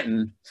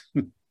Scranton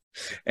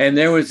and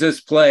there was this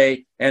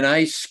play, and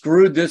I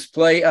screwed this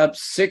play up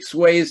 6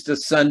 ways to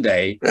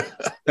Sunday.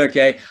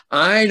 Okay,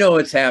 I know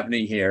what's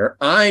happening here.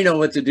 I know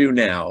what to do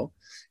now.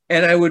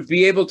 And I would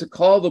be able to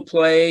call the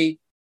play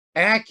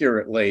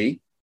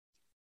accurately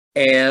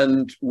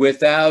and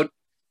without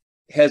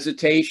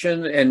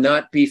hesitation and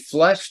not be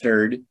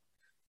flustered.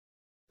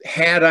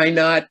 Had I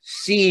not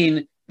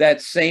seen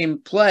that same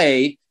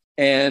play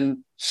and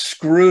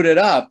screwed it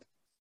up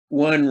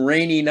one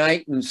rainy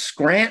night in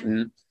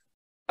Scranton,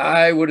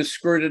 I would have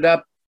screwed it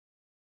up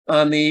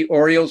on the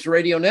Orioles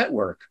radio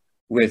network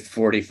with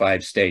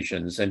 45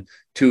 stations and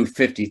 2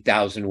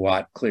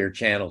 50,000-watt clear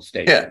channel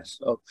stations.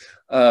 Yeah.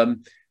 So,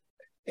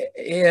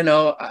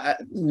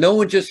 no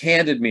one just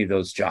handed me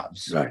those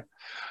jobs. Right.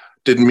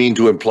 Didn't mean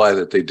to imply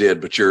that they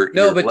did, but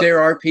but there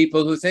are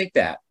people who think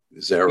that.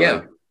 Is that right?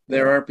 Yeah,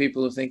 there are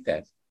people who think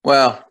that.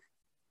 Well,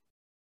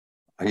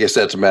 I guess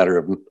that's a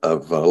matter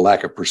of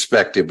lack of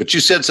perspective. But you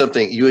said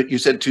something. You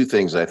said 2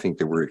 things I think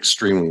that were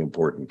extremely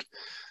important,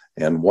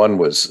 and one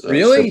was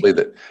really simply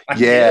that.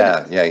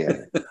 Yeah.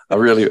 I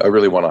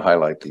really want to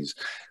highlight these.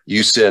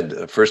 You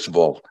said first of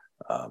all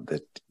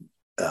that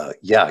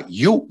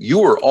you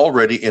were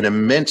already an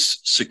immense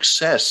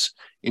success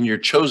in your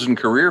chosen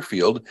career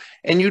field,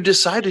 and you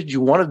decided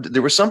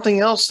there was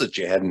something else that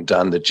you hadn't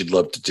done that you'd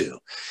love to do.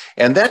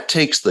 And that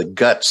takes the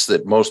guts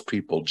that most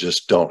people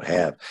just don't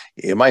have,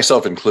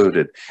 myself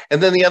included.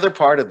 And then the other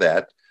part of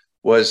that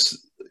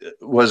was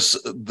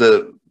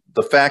the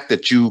fact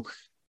that you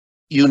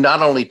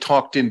not only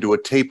talked into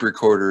a tape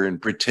recorder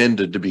and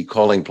pretended to be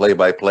calling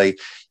play-by-play,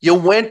 you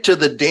went to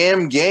the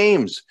damn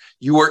games.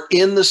 You were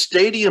in the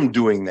stadium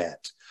doing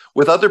that,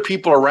 with other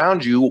people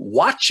around you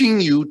watching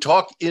you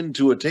talk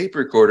into a tape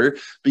recorder,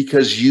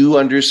 because you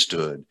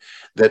understood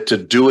that to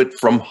do it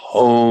from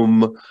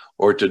home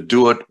or to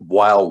do it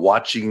while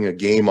watching a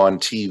game on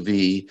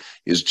TV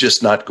is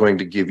just not going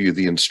to give you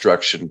the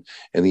instruction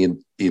and the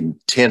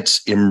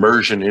intense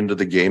immersion into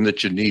the game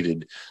that you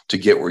needed to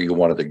get where you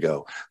wanted to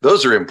go.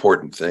 Those are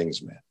important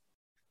things, man.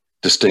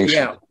 Distinction.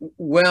 Yeah.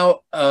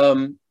 Well,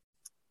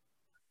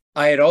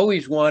 I had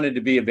always wanted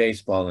to be a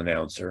baseball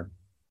announcer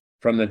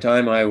from the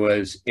time I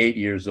was 8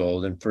 years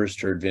old and first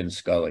heard Vin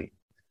Scully.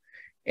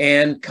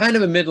 And kind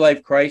of a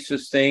midlife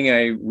crisis thing,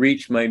 I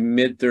reached my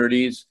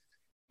mid-30s,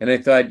 and I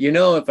thought,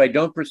 if I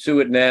don't pursue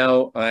it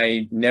now,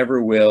 I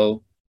never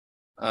will.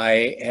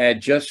 I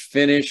had just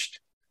finished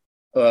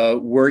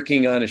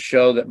working on a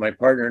show that my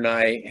partner and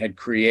I had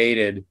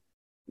created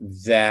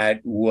that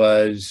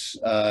was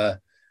a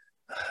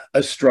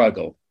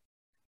struggle.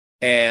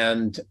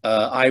 And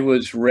I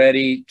was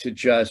ready to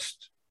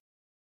just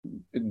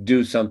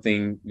do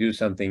something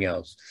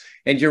else.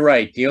 And you're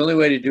right. The only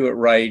way to do it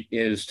right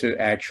is to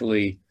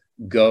actually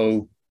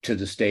go to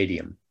the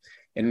stadium.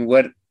 And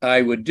what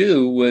I would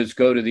do was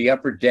go to the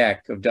upper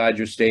deck of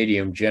Dodger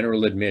Stadium,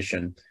 general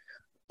admission,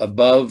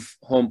 above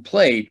home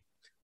plate,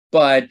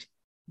 but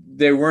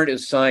there weren't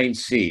assigned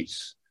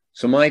seats.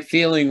 So my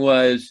feeling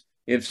was,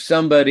 if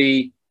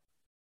somebody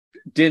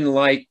didn't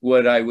like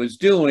what I was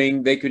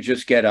doing, they could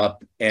just get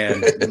up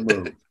and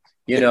move.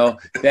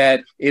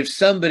 That if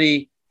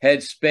somebody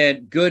had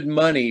spent good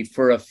money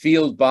for a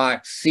field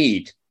box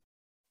seat,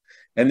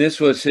 and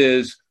this was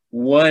his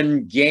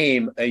one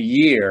game a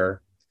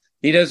year.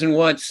 He doesn't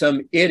want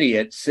some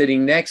idiot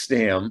sitting next to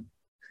him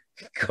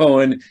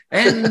going,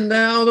 and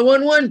now the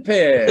 1-1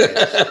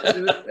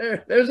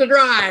 pitch. There's a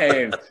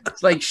drive.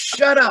 It's like,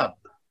 shut up.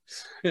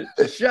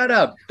 Shut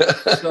up.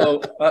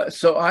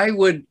 So I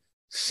would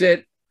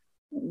sit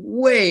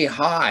way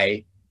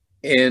high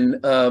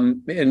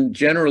in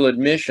general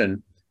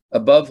admission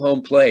above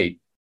home plate.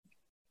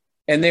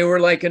 And they were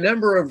like a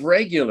number of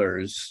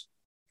regulars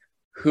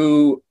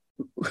who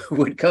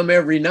would come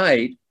every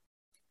night,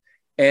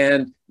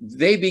 and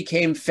they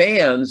became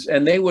fans,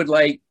 and they would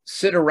like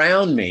sit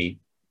around me.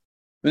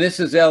 And this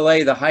is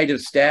LA, the height of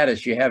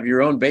status. You have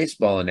your own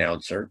baseball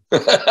announcer.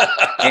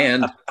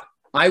 And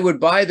I would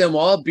buy them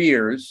all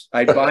beers.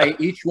 I'd buy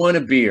each one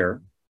a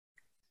beer.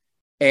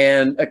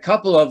 And a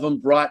couple of them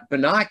brought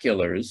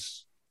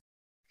binoculars,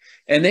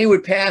 and they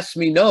would pass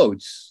me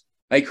notes,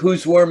 like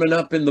who's warming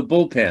up in the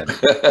bullpen,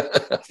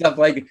 stuff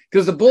like,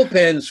 because the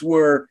bullpens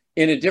were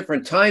in a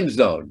different time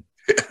zone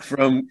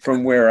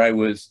from where I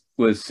was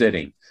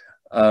sitting.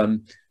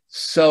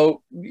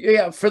 So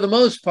yeah, for the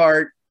most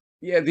part,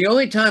 yeah, the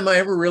only time I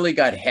ever really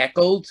got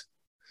heckled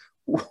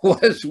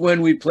was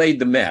when we played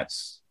the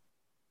Mets.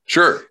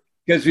 Sure.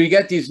 Because we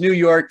got these New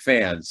York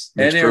fans,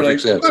 Makes and they were like,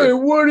 sense. "Hey,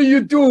 what are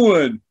you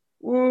doing?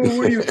 What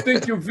do you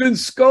think you're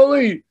Vince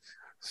Scully?"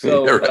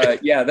 So Right.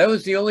 yeah, that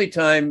was the only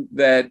time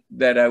that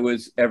I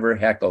was ever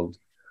heckled.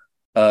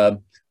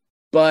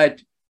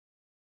 But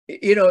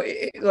you know,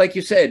 like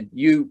you said,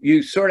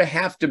 you sort of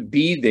have to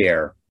be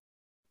there.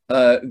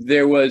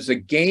 There was a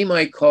game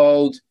I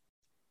called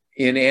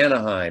in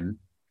Anaheim.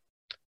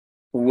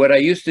 What I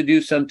used to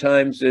do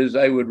sometimes is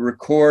I would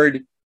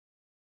record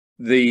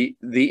the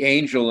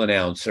Angel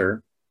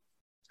announcer,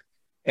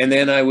 and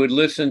then I would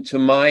listen to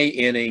my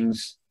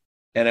innings,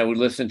 and I would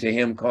listen to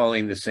him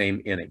calling the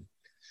same inning.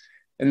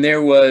 And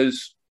there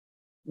was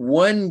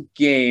one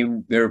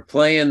game, they were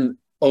playing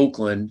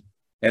Oakland,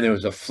 and there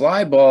was a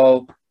fly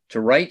ball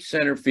to right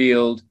center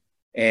field,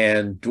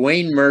 and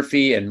Dwayne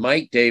Murphy and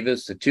Mike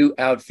Davis, the two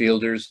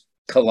outfielders,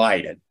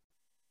 collided.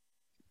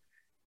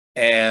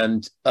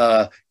 And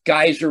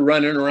guys are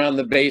running around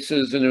the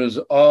bases, and there was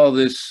all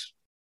this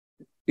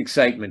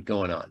excitement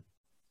going on.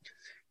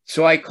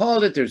 So I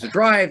called it, there's a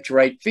drive to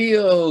right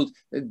field,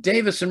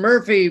 Davis and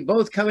Murphy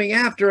both coming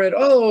after it.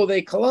 Oh,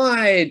 they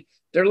collide.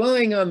 They're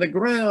lying on the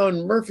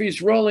ground.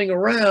 Murphy's rolling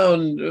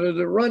around.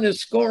 The run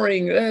is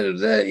scoring,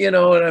 you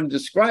know, and I'm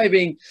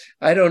describing,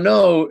 I don't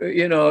know,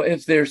 you know,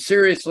 if they're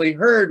seriously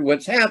hurt,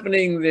 what's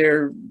happening.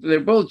 They're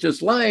both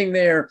just lying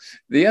there.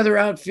 The other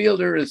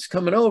outfielder is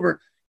coming over.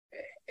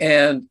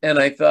 And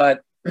I thought,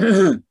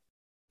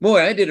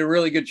 boy, I did a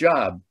really good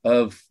job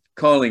of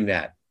calling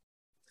that.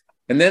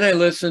 And then I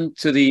listened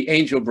to the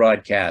Angel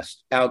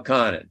broadcast, Al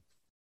Connon.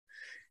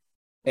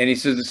 And he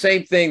says the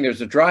same thing.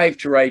 There's a drive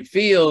to right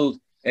field,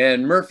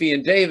 and Murphy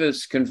and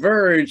Davis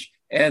converge,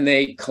 and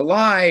they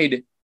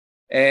collide,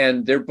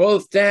 and they're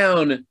both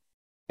down,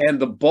 and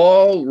the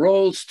ball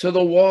rolls to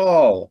the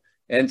wall,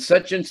 and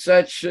such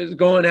is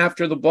going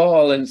after the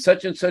ball, and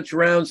such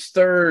rounds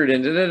third,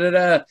 and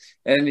da-da-da-da,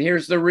 and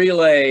here's the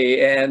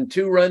relay, and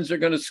 2 runs are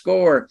going to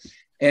score.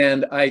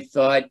 And I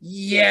thought,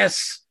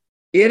 yes,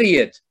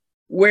 idiot.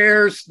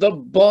 Where's the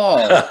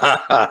ball?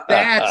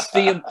 That's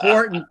the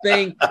important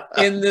thing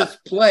in this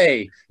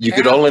play. You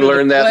could only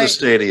learn that in the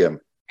stadium.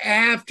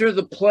 After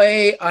the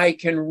play, I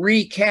can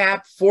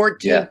recap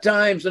 14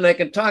 times, and I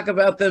can talk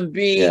about them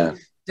being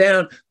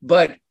down.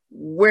 But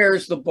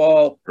where's the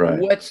ball? Right.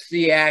 What's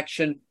the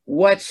action?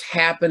 What's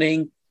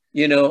happening,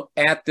 you know,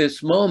 at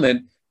this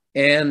moment?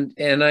 And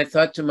I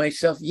thought to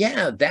myself,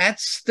 yeah,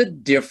 that's the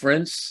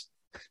difference.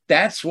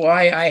 That's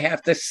why I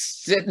have to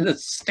sit in the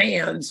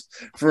stands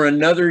for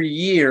another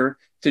year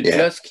to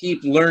just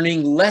keep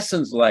learning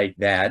lessons like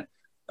that.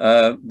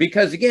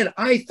 Because again,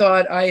 I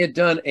thought I had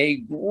done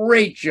a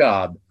great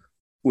job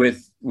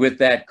with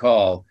that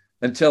call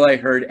until I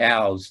heard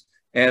Al's,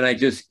 and I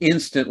just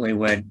instantly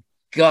went,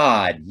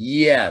 God,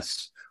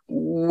 yes,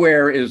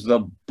 where is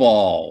the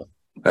ball?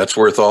 That's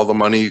worth all the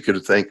money you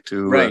could think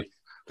to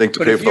pay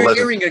for the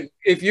lesson.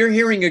 If you're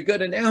hearing a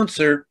good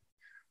announcer,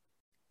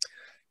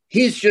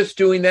 he's just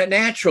doing that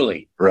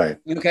naturally. Right.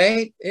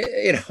 Okay.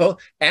 You know,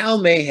 Al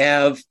may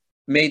have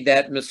made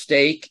that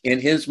mistake in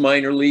his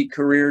minor league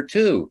career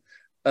too.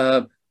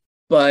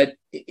 But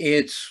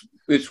it's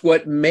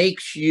what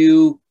makes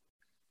you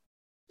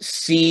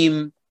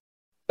seem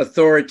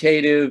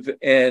authoritative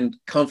and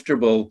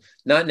comfortable,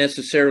 not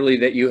necessarily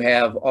that you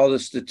have all the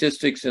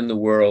statistics in the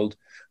world,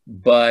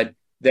 but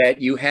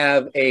that you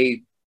have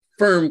a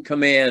firm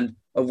command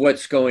of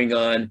what's going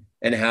on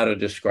and how to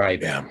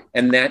describe it.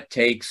 And that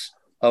takes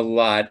a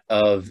lot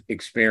of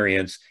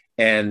experience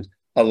and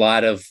a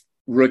lot of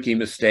rookie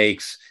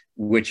mistakes,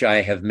 which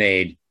I have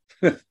made.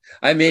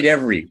 I made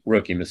every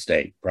rookie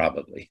mistake,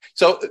 probably.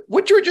 So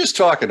what you were just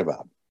talking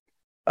about,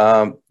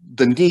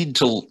 the need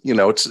to, you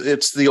know,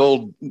 it's the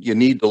old, you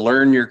need to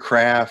learn your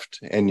craft,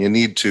 and you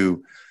need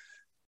to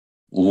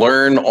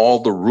learn all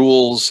the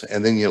rules,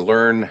 and then you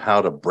learn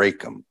how to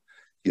break them.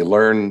 You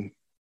learn,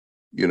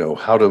 you know,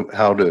 how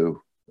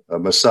to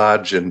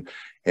massage and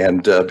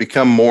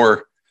become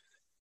more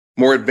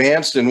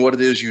advanced in what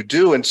it is you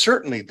do. And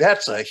certainly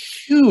that's a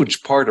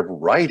huge part of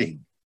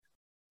writing.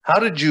 How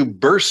did you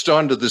burst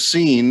onto the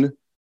scene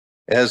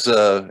as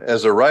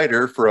a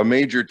writer for a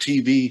major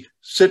TV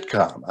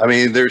sitcom? I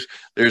mean,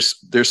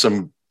 there's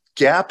some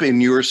gap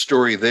in your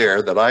story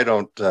there that I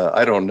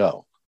don't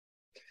know.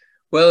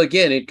 Well,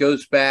 again, it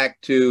goes back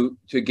to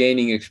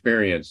gaining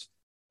experience.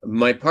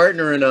 My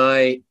partner and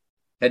I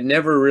had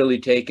never really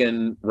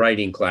taken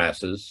writing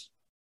classes.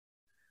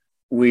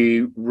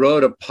 We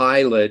wrote a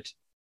pilot.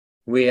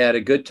 We had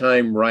a good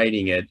time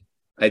writing it.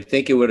 I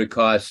think it would have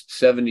cost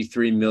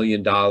 $73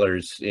 million in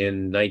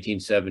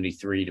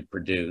 1973 to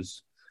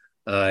produce.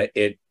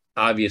 It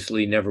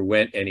obviously never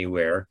went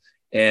anywhere.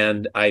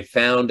 And I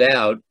found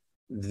out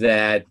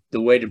that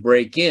the way to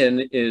break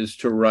in is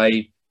to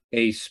write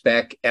a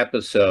spec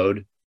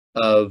episode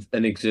of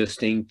an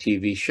existing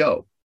TV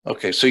show.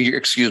 Okay, so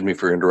excuse me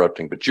for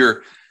interrupting, but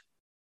you're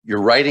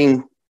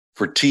writing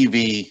for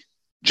TV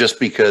just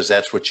because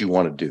that's what you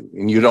want to do,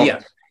 and you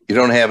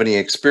don't have any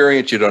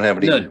experience, you don't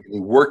have any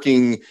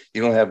working,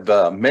 you don't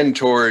have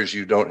mentors,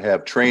 you don't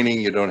have training,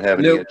 you don't have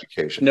any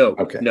education. No.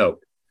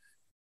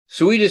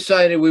 So we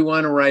decided we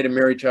want to write a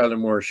Mary Tyler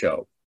Moore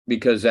show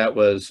because that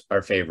was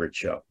our favorite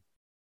show.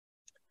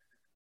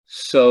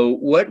 So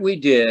what we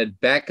did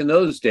back in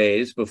those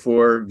days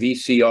before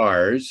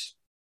VCRs,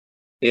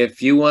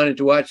 if you wanted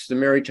to watch the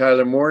Mary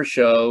Tyler Moore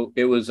show,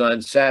 it was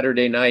on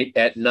Saturday night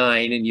at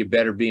 9, and you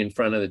better be in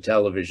front of the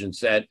television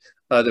set.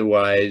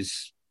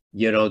 Otherwise,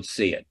 you don't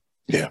see it.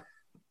 Yeah.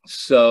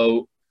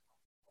 So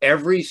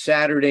every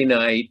Saturday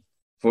night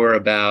for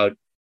about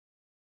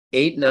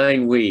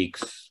 8-9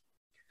 weeks,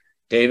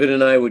 David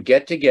and I would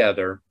get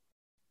together.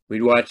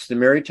 We'd watch the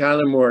Mary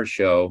Tyler Moore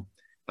show.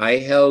 I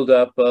held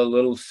up a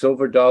little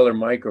silver dollar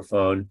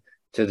microphone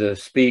to the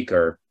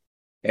speaker,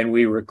 and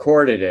we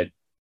recorded it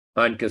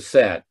on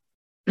cassette.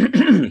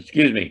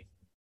 Excuse me.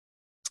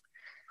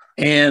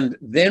 And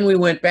then we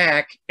went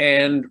back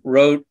and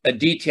wrote a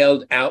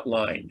detailed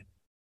outline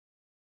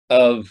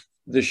of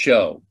the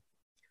show.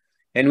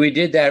 And we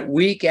did that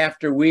week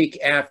after week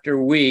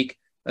after week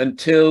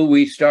until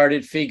we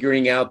started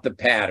figuring out the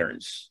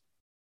patterns.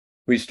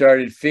 We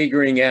started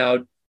figuring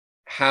out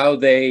how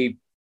they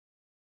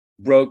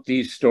broke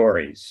these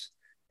stories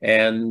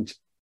and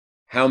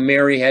how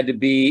Mary had to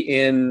be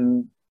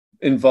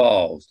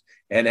involved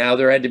and how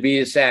there had to be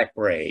a sack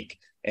break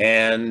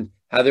and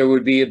how there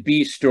would be a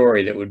B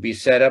story that would be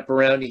set up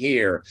around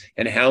here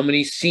and how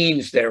many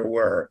scenes there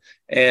were.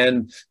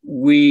 And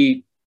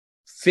we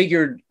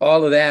figured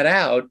all of that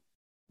out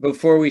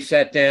before we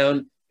sat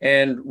down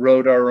and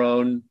wrote our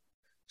own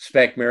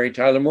spec Mary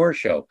Tyler Moore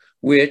show,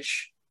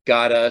 which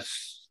got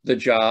us the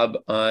job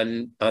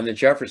on the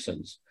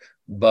Jeffersons.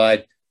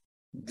 But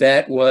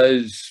that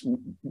was,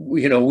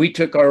 we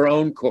took our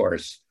own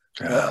course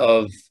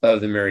of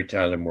the Mary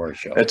Tyler Moore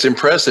show. That's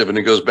impressive, and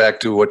it goes back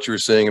to what you were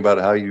saying about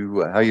how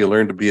you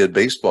learned to be a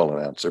baseball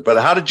announcer.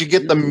 But how did you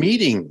get the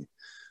meeting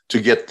to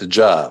get the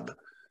job?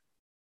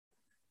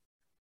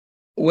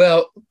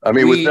 Well, I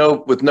mean,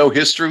 with no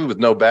history, with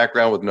no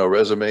background, with no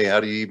resume,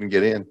 how do you even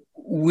get in?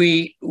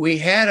 We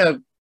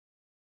had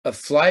a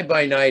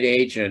fly-by-night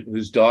agent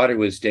whose daughter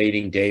was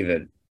dating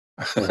David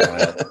for a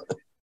while.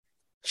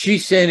 She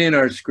sent in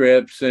our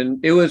scripts,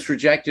 and it was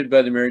rejected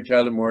by the Mary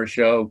Tyler Moore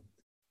show.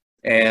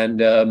 And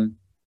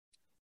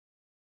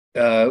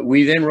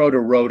we then wrote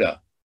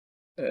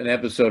an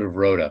episode of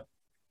Rhoda,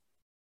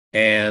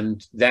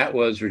 and that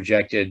was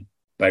rejected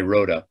by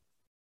Rhoda.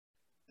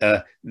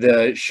 The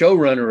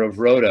showrunner of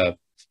Rhoda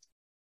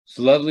is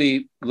a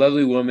lovely,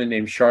 lovely woman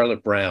named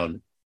Charlotte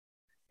Brown,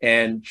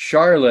 and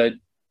Charlotte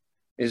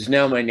is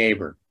now my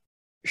neighbor.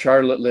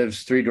 Charlotte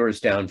lives 3 doors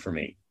down from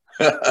me.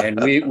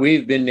 And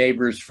we've been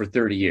neighbors for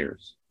 30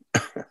 years.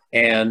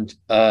 And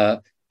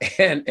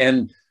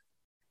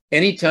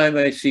anytime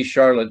I see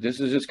Charlotte, this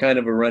is just kind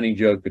of a running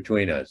joke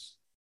between us.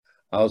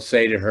 I'll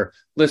say to her,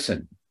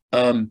 listen,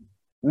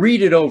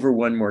 read it over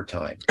one more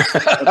time.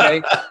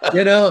 Okay.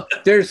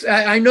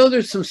 I know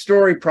there's some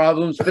story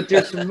problems, but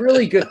there's some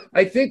really good.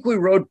 I think we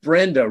wrote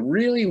Brenda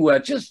really well.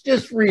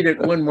 Just read it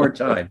one more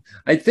time.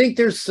 I think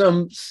there's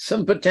some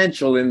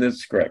potential in this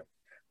script.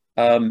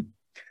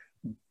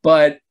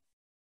 But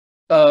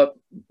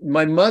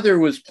my mother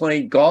was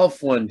playing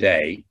golf one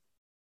day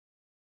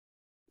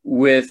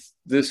with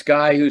this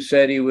guy who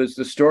said he was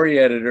the story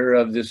editor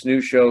of this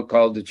new show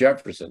called The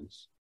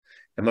Jeffersons.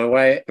 And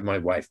my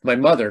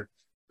mother,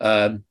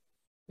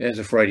 there's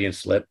a Freudian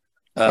slip.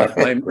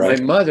 My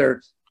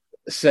mother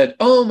said,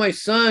 "Oh, my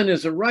son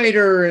is a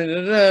writer,"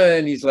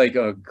 and he's like,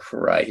 "Oh,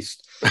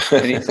 Christ!"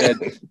 And he said,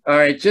 "All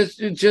right,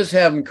 just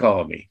have him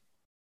call me."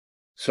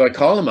 So I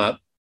call him up,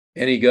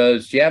 and he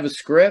goes, "Do you have a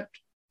script?"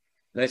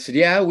 And I said,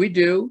 "Yeah, we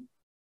do."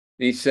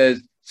 And he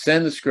says,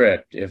 "Send the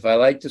script. If I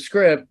like the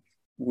script,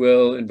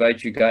 we'll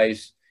invite you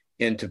guys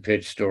in to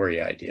pitch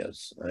story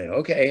ideas."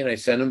 Okay, and I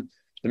sent him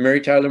the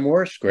Mary Tyler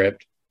Moore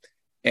script,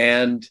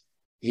 and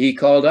he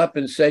called up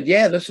and said,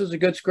 "Yeah, this is a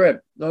good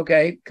script.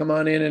 Okay, come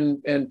on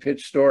in and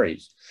pitch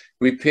stories."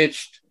 We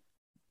pitched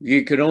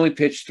you could only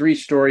pitch 3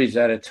 stories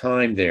at a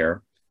time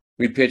there.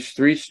 We pitched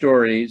 3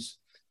 stories.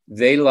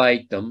 They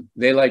liked them.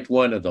 They liked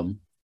one of them.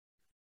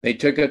 They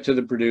took it to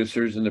the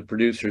producers, and the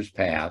producers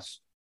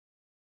passed.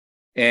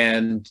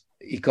 And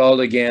he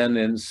called again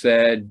and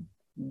said,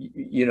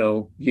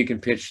 you can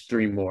pitch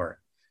 3 more.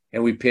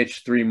 And we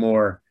pitched 3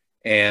 more,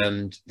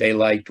 and they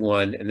liked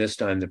one. And this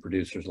time the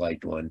producers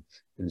liked one.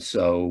 And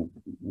so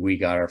we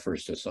got our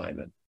first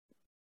assignment.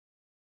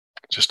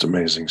 Just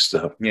amazing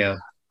stuff. Yeah.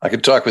 I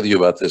could talk with you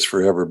about this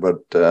forever, but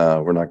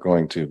we're not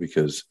going to,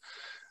 because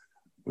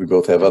we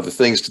both have other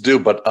things to do.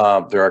 But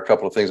there are a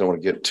couple of things I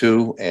want to get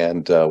to.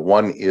 And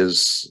one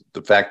is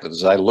the fact that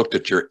as I looked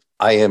at your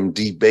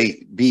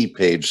IMDb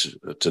page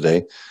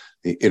today,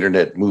 the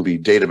Internet Movie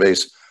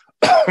Database,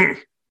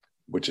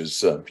 which is,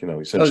 essentially.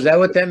 Oh, is that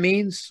what that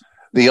means?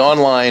 The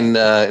online,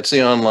 it's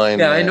the online.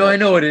 Yeah, I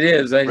know what it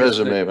is.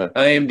 Resume.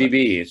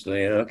 IMDb.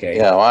 Okay.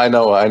 Yeah, I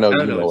know I you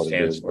don't know what what it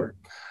it is. stands for.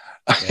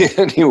 Yeah.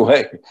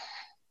 Anyway,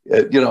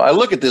 I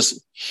look at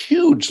this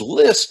huge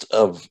list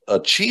of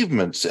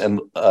achievements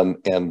and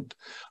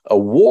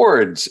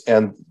awards,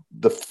 and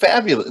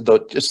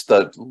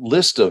the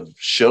list of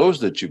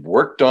shows that you've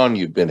worked on.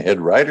 You've been head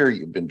writer,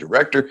 you've been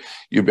director,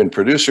 you've been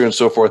producer, and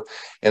so forth.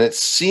 And it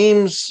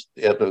seems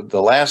at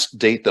the last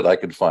date that I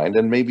could find,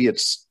 and maybe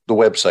it's the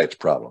website's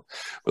problem,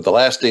 but the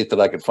last date that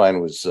I could find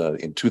was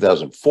in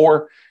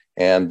 2004,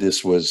 and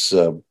this was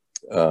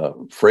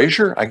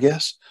Frasier, I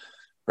guess,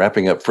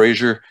 wrapping up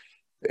Frasier.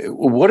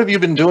 What have you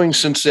been doing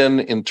since then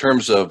in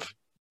terms of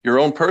your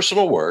own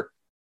personal work?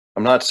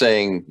 I'm not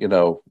saying,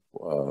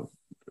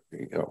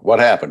 what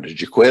happened? Did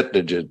you quit?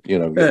 Did you,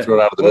 get thrown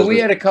out of the business? We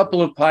had a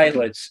couple of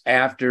pilots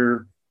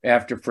after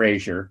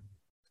Frasier.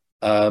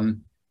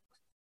 And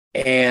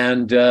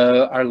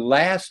our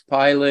last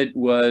pilot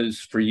was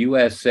for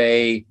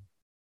USA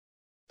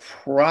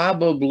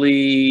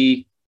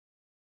probably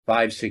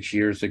 5-6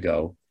 years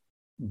ago.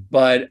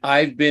 But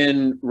I've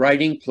been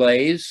writing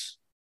plays.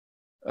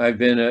 I've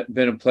been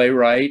a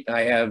playwright.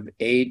 I have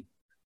 8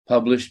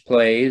 published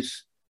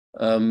plays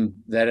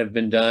that have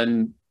been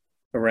done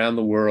around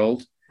the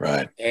world.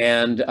 Right.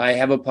 And I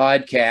have a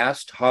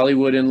podcast,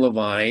 Hollywood and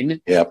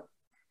Levine. Yep.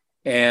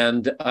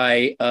 And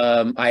I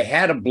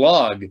had a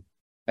blog.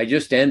 I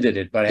just ended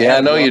it, but I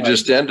know you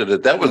just ended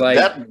it. That was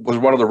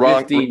one of the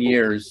wrong 15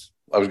 years.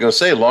 I was going to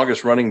say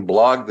longest running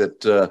blog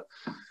that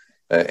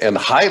and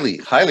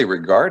highly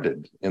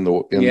regarded in the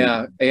blog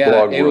world.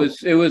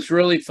 It was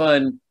really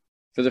fun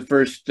for the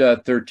first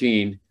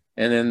 13,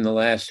 and then the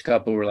last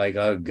couple were like,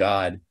 oh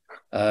God.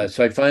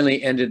 So I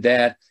finally ended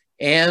that,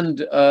 and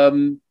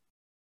the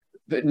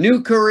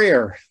new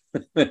career.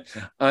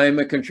 I'm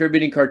a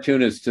contributing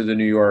cartoonist to the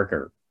New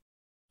Yorker.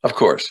 Of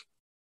course.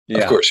 Yeah.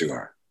 Of course you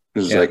are.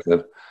 It's like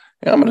that.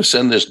 I'm going to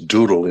send this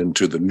doodle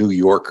into the New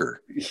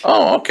Yorker.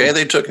 Oh, okay.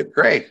 They took it.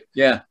 Great.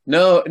 Yeah.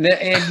 No.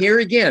 And here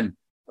again,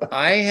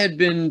 I had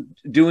been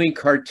doing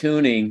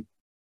cartooning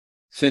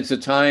since the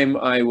time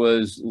I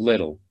was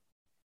little.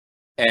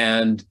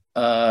 And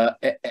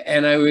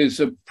I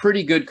was a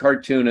pretty good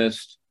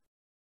cartoonist.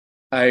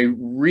 I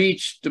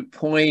reached the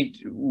point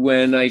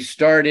when I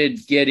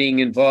started getting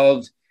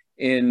involved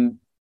in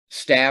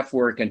staff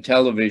work and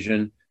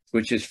television,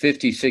 which is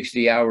 50,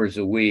 60 hours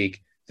a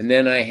week. And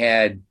then I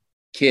had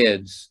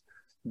kids.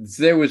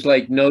 There was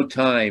like no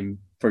time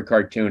for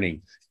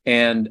cartooning.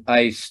 And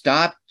I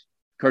stopped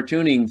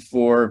cartooning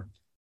for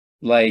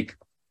like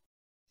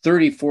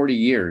 30, 40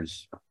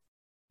 years.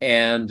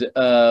 And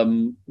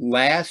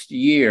last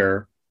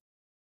year,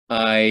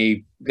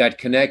 I got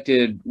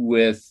connected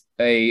with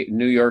a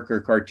New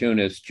Yorker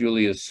cartoonist,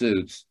 Julia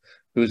Suits,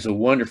 who's a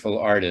wonderful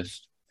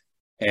artist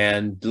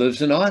and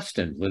lives in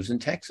Austin, lives in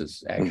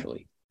Texas,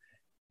 actually.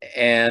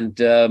 And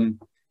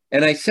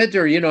I said to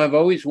her, I've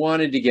always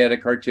wanted to get a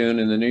cartoon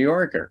in the New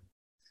Yorker.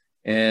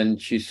 And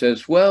she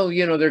says, well,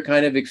 they're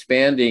kind of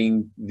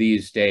expanding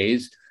these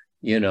days,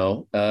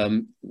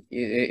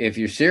 if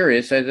you're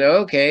serious. I said,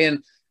 okay.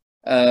 And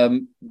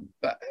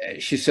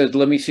she said,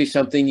 let me see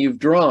something you've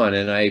drawn.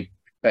 And I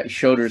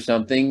showed her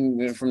something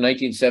from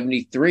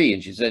 1973.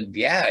 And she said,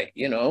 yeah,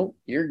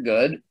 you're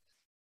good.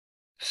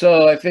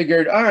 So I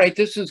figured, all right,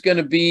 this is going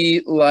to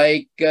be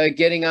like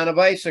getting on a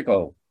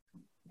bicycle.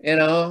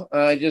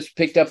 I just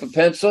picked up a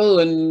pencil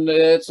and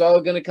it's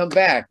all going to come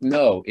back.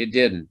 No, it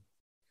didn't.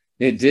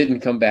 It didn't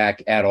come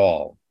back at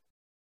all.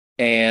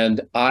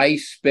 And I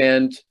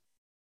spent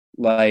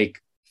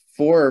like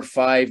 4 or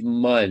 5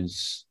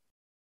 months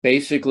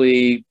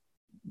basically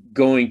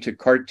going to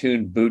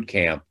cartoon boot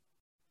camp.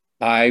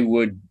 I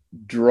would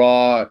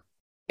draw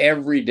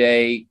every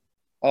day,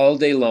 all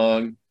day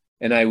long,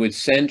 and I would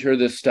send her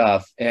the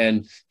stuff.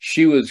 And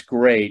she was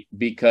great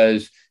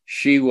because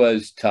she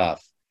was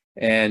tough.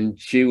 And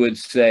she would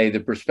say, the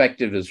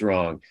perspective is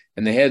wrong,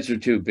 and the heads are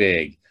too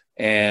big,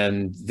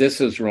 and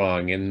this is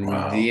wrong, and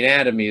the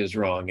anatomy is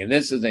wrong, and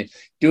this is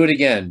do it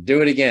again,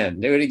 do it again,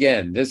 do it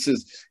again. This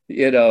is,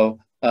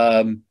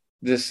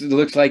 this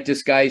looks like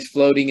this guy's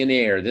floating in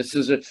air. This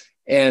is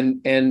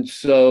and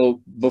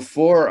so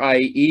before I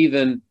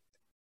even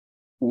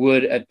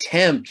would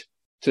attempt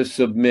to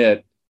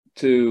submit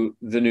to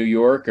the New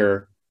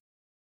Yorker,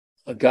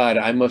 God,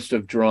 I must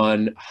have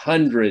drawn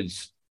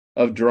hundreds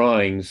of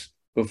drawings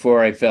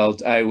before I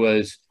felt I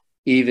was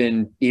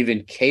even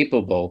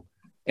capable.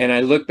 And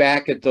I look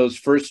back at those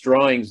first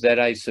drawings that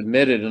I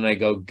submitted and I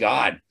go,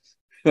 God,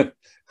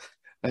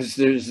 this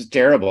is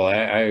terrible.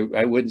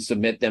 I wouldn't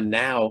submit them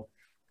now.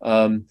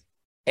 And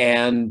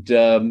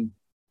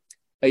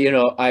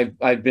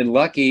I've been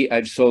lucky.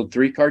 I've sold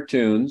 3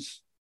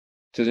 cartoons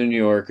to the New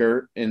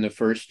Yorker in the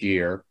first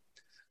year.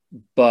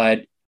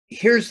 But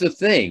here's the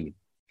thing.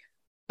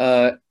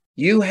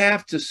 You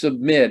have to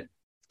submit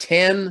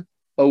 10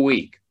 a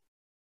week.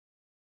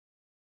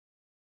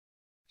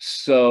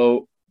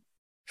 So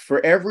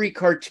for every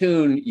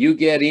cartoon you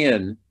get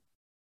in,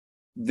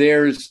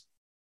 there's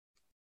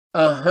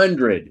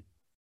 100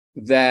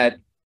 that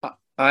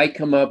I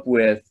come up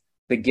with,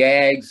 the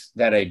gags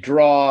that I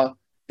draw,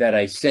 that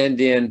I send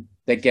in,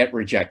 that get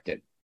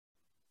rejected.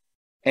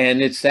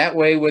 And it's that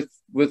way with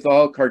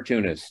all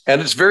cartoonists.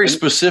 And it's very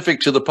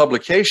specific to the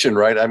publication,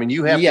 right? I mean,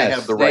 you have to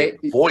have the right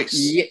voice.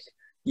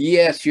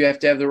 Yes, you have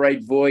to have the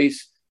right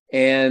voice.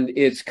 And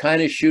it's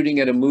kind of shooting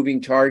at a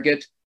moving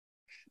target,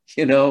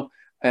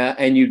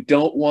 and you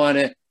don't want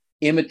to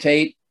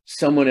imitate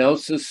someone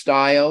else's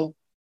style,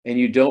 and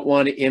you don't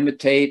want to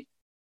imitate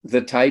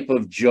the type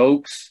of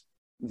jokes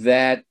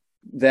that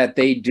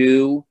they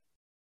do.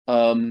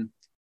 And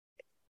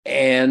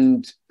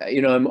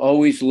I'm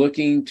always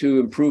looking to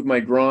improve my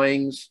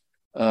drawings.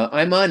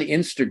 I'm on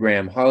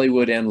Instagram,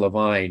 Hollywood and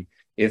Levine,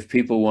 if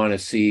people want to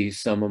see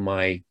some of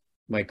my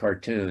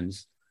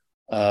cartoons.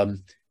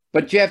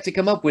 But you have to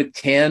come up with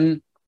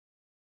 10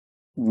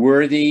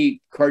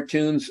 worthy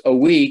cartoons a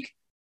week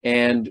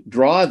and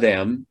draw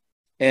them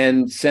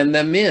and send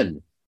them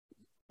in.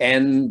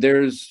 And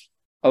there's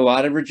a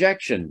lot of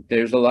rejection.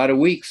 There's a lot of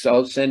weeks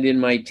I'll send in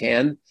my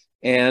 10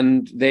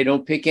 and they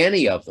don't pick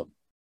any of them.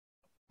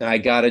 I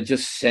got to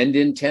just send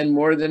in 10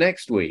 more the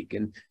next week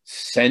and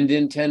send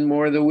in 10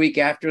 more the week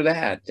after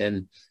that.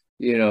 And,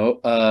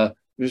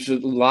 there's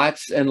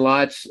lots and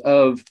lots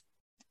of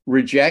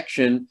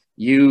rejection.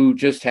 You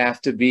just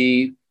have to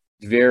be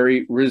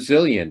very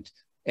resilient.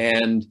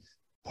 And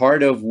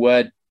part of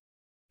what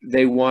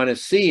they want to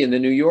see in the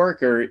New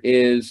Yorker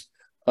is,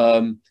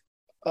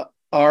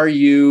 are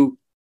you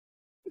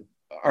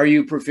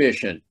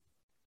proficient?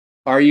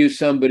 Are you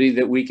somebody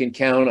that we can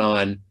count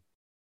on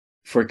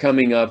for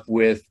coming up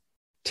with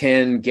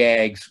 10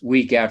 gags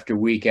week after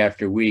week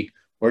after week?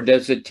 Or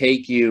does it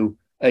take you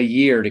a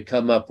year to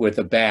come up with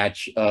a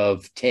batch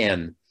of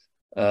 10?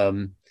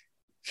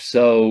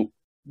 So,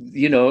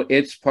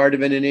 it's part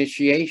of an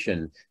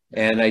initiation.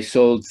 And I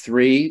sold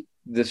 3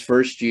 this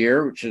first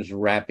year, which is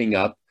wrapping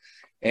up.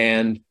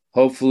 And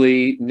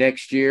hopefully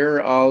next year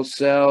I'll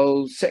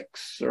sell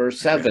 6 or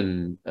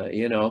 7,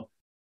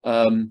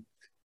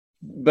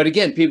 But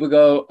again, people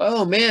go,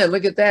 oh man,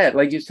 look at that.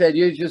 Like you said,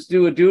 you just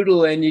do a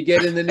doodle and you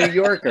get in the New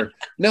Yorker.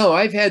 No,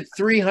 I've had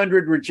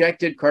 300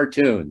 rejected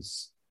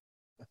cartoons.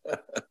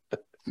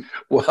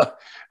 Well,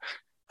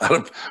 out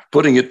of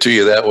putting it to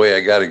you that way,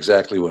 I got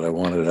exactly what I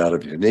wanted out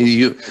of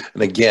you.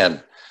 And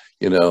again,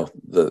 I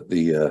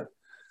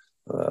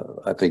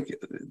think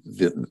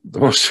the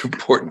most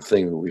important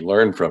thing that we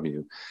learn from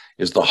you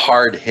is the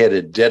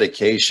hard-headed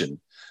dedication,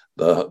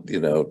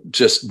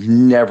 just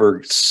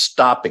never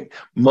stopping.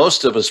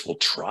 Most of us will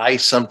try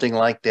something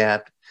like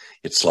that.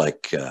 It's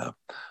like,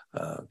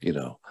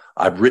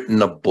 I've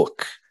written a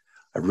book.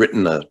 I've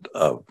written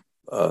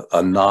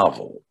a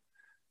novel.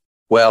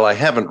 Well, I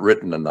haven't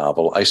written a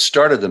novel. I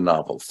started a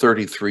novel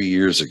 33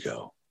 years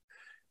ago,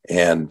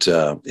 and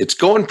it's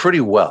going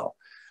pretty well.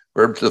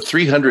 We're up to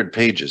 300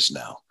 pages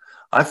now.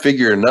 I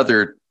figure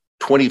another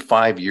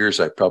 25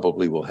 years, I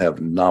probably will have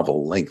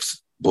novel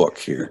length book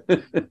here.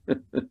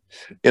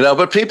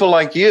 But people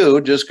like you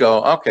just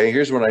go, okay,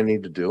 here's what I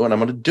need to do, and I'm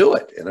going to do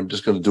it. And I'm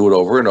just going to do it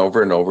over and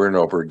over and over and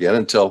over again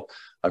until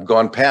I've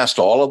gone past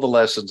all of the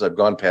lessons. I've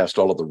gone past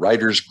all of the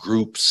writers'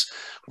 groups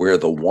where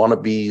the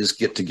wannabes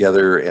get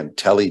together and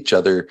tell each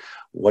other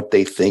what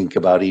they think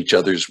about each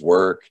other's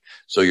work.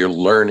 So you're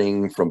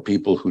learning from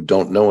people who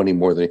don't know any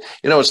more than,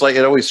 it's like,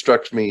 it always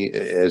struck me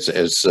as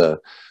it's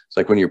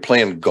like when you're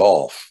playing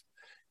golf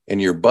and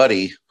your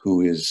buddy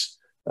who is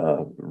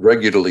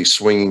regularly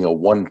swinging a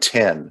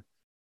 110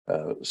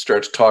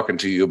 starts talking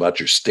to you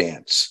about your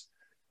stance.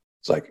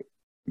 It's like,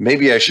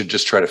 maybe I should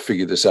just try to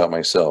figure this out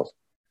myself.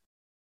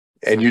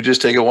 And you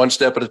just take it one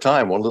step at a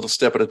time, one little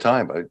step at a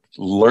time, by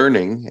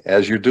learning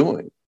as you're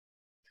doing.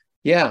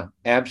 Yeah,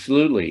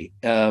 absolutely.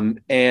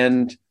 And,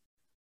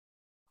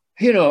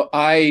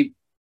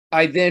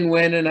 I then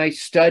went and I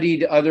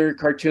studied other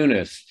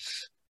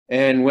cartoonists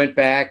and went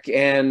back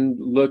and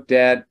looked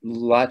at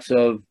lots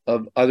of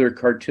other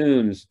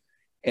cartoons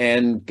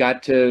and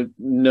got to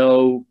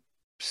know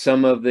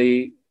some of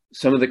the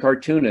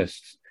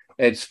cartoonists.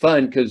 It's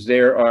fun because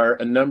there are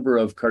a number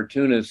of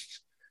cartoonists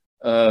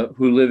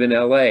who live in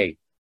LA,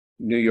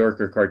 New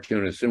Yorker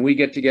cartoonists, and we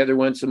get together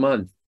once a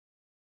month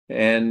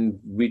and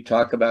we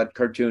talk about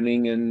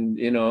cartooning, and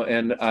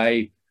and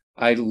I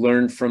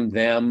learn from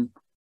them.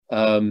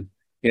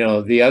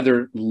 The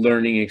other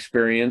learning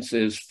experience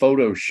is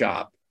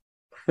Photoshop.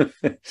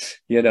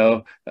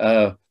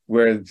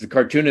 Where the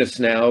cartoonists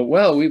now,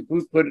 well, we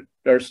put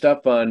our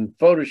stuff on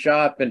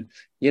Photoshop, and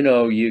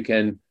you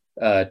can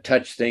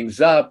touch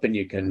things up and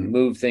you can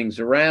move things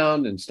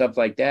around and stuff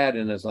like that.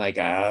 And it's like,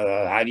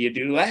 how do you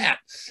do that?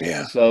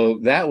 Yeah. So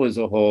that was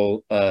a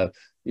whole,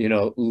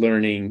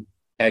 learning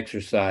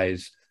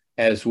exercise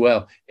as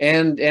well.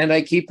 And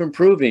I keep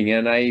improving,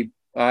 and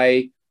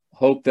I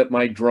hope that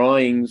my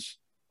drawings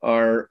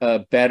are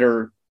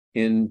better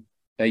in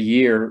a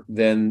year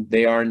than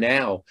they are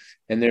now.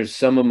 And there's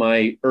some of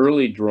my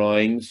early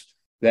drawings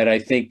that I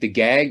think the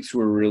gags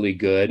were really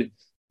good,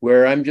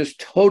 where I'm just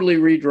totally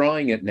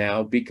redrawing it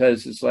now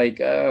because it's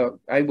like,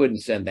 I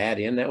wouldn't send that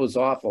in. That was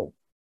awful.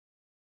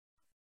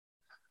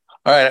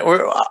 All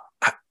right.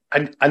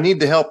 I need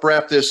to help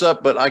wrap this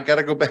up, but I got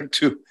to go back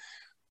to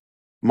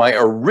my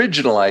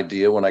original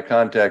idea when I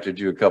contacted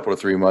you a couple of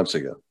 3 months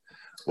ago,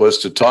 was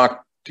to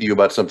talk to you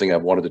about something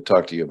I've wanted to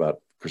talk to you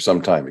about for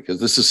some time, because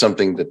this is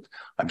something that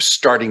I'm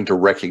starting to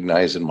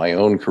recognize in my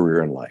own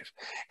career in life.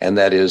 And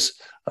that is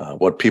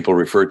what people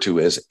refer to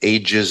as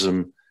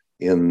ageism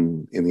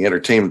in the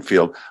entertainment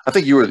field. I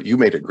think you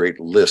made a great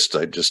list.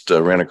 I just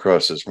ran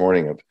across this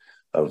morning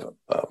of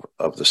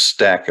the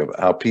stack of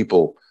how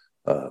people,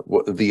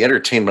 the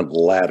entertainment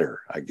ladder,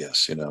 I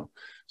guess,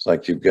 it's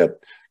like you've got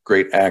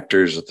great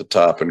actors at the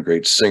top and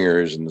great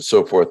singers and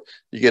so forth.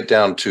 You get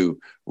down to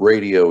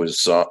radio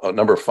is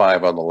number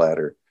 5 on the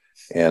ladder.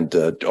 And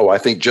I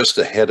think just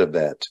ahead of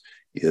that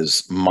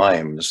is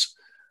mimes.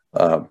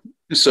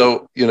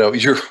 So,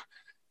 you're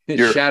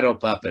shadow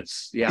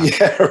puppets. Yeah.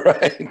 Yeah,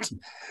 right.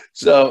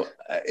 So,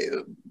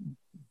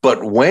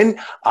 but when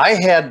I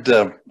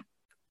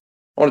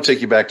want to take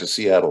you back to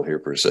Seattle here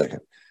for a second.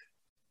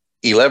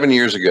 11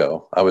 years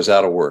ago, I was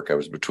out of work. I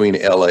was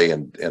between LA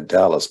and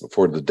Dallas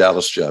before the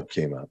Dallas job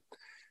came up.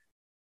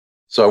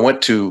 So I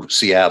went to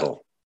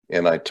Seattle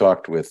and I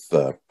talked with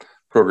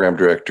program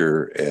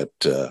director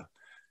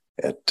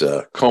at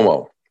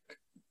Como.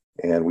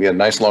 And we had a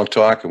nice long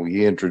talk, and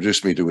he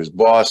introduced me to his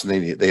boss,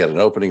 and they had an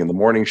opening in the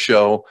morning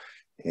show,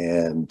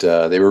 and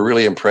they were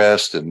really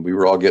impressed, and we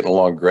were all getting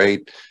along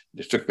great.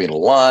 They took me to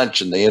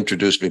lunch, and they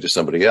introduced me to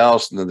somebody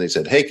else, and then they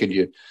said, hey, can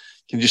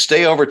you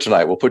stay over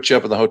tonight? We'll put you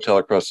up in the hotel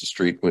across the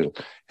street. We'll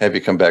have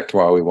you come back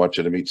tomorrow. We want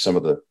you to meet some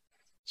of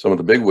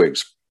the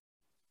bigwigs.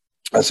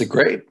 I said,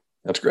 great.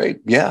 That's great.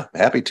 Yeah,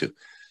 happy to.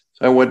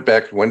 So I went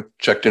back,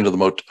 checked into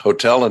the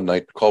hotel, and I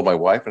called my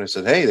wife and I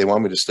said, hey, they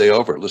want me to stay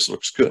over. This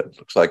looks good.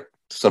 Looks like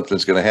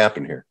something's going to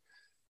happen here.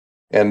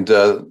 And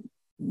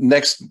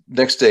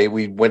next day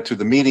we went through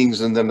the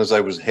meetings. And then as I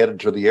was headed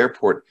to the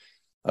airport,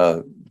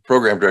 the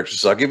program director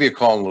said, I'll give you a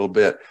call in a little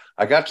bit.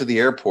 I got to the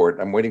airport.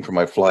 I'm waiting for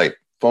my flight.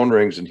 Phone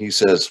rings and he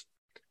says,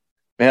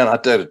 man, I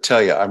got to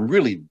tell you, I'm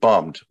really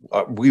bummed.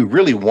 We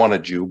really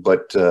wanted you,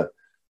 but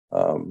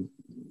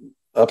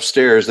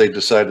upstairs they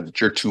decided that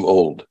you're too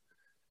old.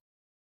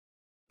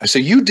 I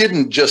said, you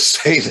didn't just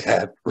say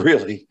that,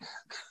 really.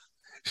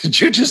 Did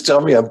you just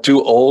tell me I'm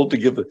too old to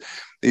give it?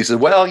 He said,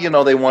 well,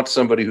 they want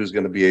somebody who's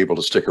going to be able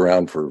to stick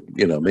around for,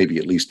 maybe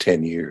at least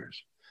 10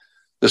 years.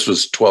 This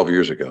was 11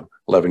 years ago.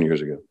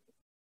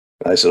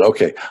 And I said,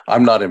 okay,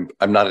 I'm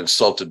not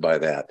insulted by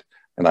that.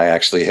 And I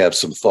actually have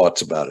some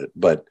thoughts about it.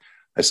 But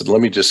I said,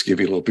 let me just give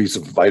you a little piece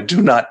of advice.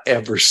 Do not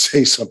ever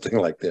say something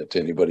like that to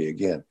anybody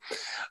again.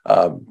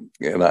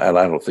 And I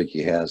don't think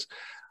he has.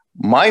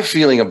 My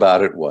feeling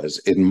about it was,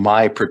 in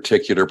my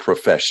particular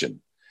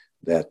profession,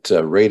 that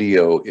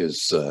radio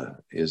is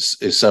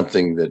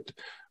something that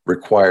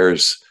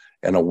requires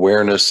an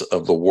awareness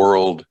of the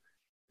world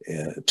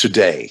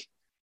today.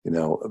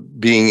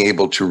 Being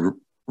able to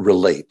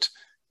relate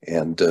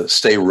and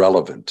stay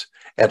relevant,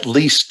 at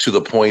least to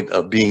the point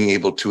of being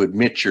able to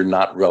admit you're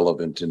not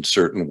relevant in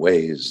certain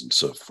ways and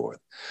so forth.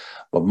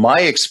 But my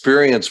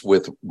experience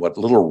with what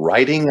little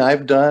writing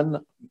I've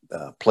done,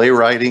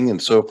 playwriting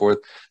and so forth,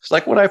 it's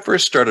like when I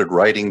first started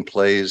writing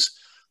plays,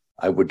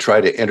 I would try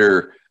to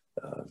enter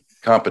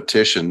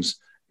competitions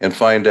and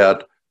find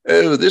out,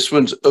 oh, this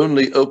one's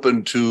only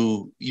open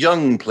to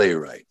young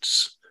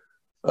playwrights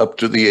up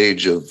to the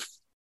age of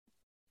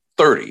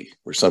 30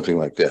 or something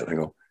like that. I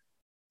go,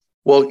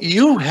 well,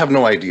 you have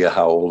no idea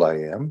how old I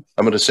am.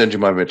 I'm going to send you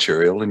my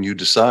material and you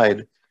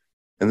decide.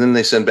 And then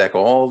they send back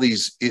all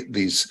these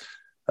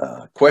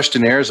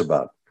questionnaires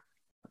about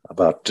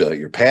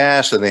your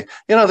past, and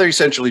they're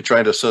essentially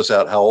trying to suss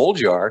out how old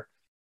you are.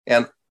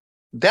 And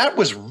that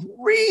was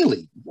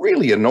really,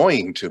 really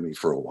annoying to me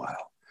for a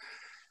while.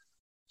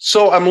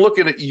 So I'm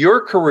looking at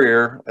your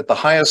career at the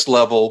highest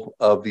level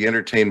of the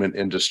entertainment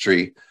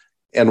industry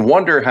and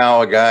wonder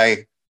how a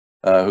guy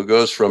who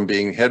goes from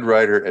being head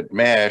writer at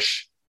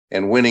MASH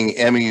and winning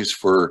Emmys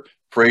for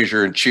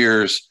Frasier and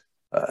Cheers,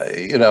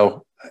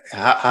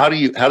 how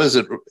does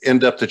it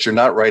end up that you're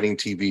not writing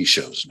TV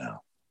shows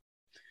now?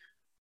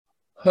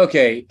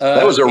 Okay.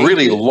 That was a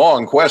really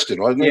long question,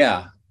 wasn't it?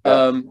 Yeah.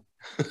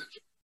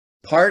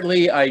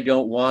 Partly I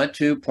don't want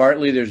to.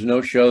 Partly there's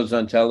no shows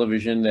on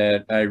television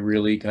that I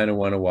really kind of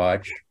want to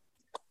watch.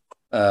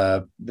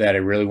 that I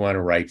really want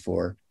to write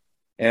for.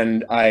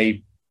 And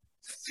I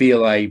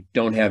feel I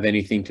don't have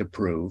anything to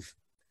prove.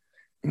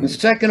 And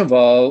second of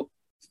all,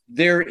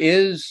 there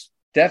is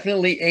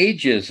definitely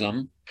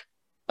ageism.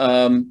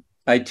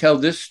 I tell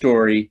this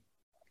story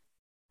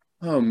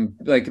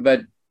like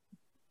about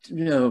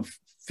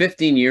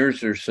 15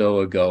 years or so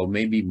ago,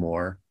 maybe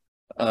more.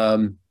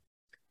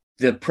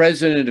 The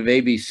president of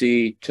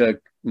ABC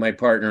took my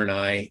partner and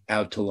I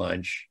out to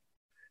lunch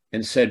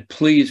and said,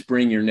 please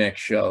bring your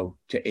next show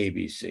to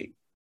ABC.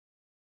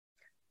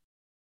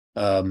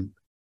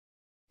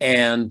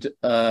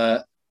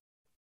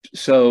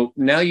 So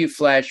now you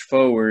flash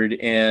forward,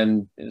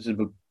 and this is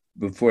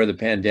before the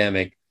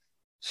pandemic.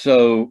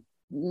 So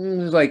it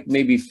was like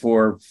maybe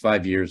 4 or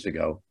 5 years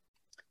ago.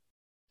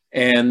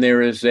 And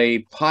there is a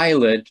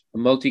pilot, a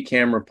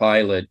multi-camera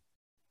pilot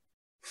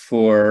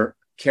for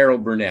Carol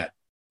Burnett,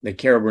 that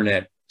Carol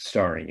Burnett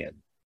starring in.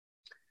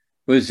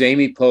 It was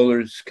Amy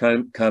Poehler's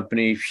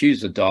company.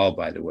 She's a doll,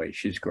 by the way.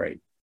 She's great.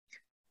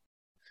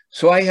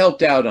 So I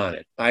helped out on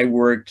it. I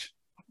worked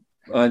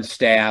on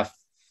staff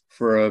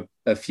for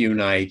a few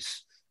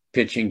nights,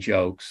 pitching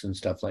jokes and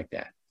stuff like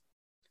that.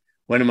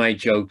 One of my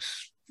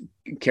jokes,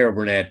 Carol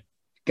Burnett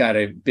got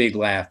a big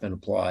laugh and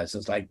applause.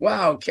 It's like,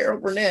 wow, Carol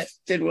Burnett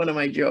did one of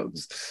my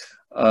jokes.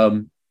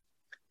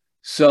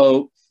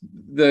 So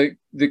the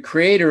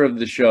creator of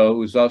the show,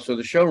 who's also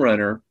the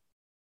showrunner,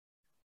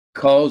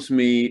 calls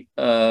me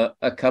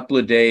a couple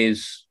of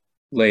days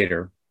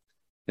later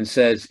and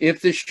says,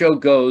 if this show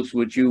goes,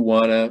 would you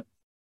want to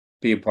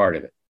be a part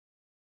of it?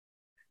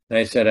 And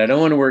I said, I don't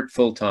want to work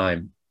full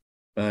time.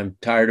 I'm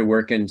tired of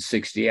working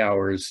 60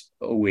 hours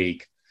a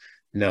week.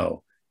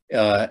 No.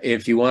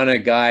 If you want a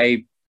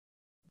guy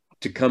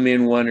to come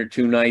in 1 or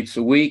 2 nights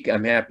a week,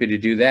 I'm happy to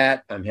do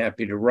that. I'm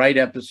happy to write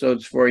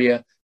episodes for you.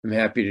 I'm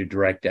happy to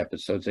direct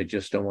episodes. I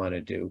just don't want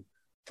to do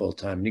full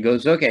time. And he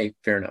goes, okay,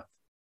 fair enough.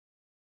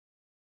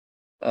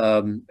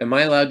 Am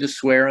I allowed to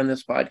swear on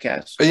this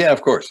podcast? Yeah,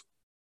 of course.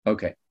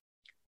 Okay.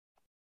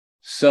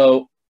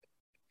 So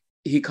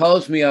he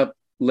calls me up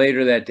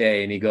later that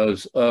day and he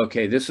goes,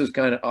 okay, this is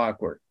kind of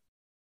awkward.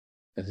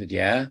 I said,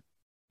 yeah.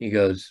 He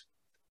goes,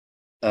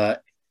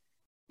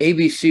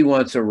 ABC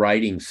wants a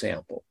writing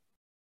sample.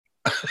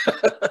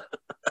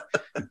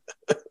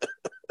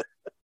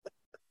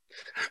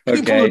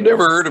 People have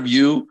never heard of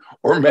you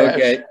or MASH.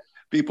 Okay.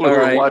 People who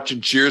are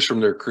watching Cheers from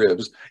their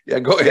cribs. Yeah,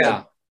 go ahead.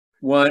 Yeah,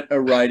 want a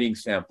writing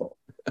sample.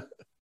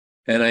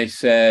 And I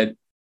said,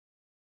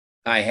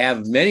 I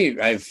have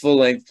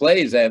full-length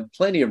plays. I have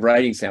plenty of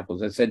writing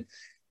samples. I said,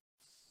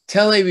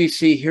 tell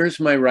ABC, here's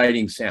my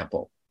writing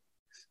sample.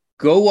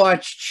 Go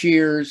watch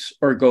Cheers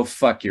or go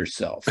fuck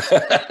yourself.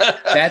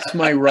 That's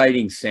my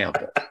writing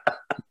sample.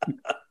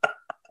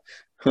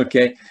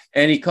 Okay.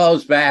 And he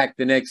calls back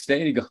the next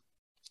day and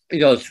he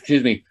goes,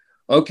 excuse me,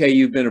 okay,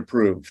 you've been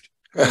approved.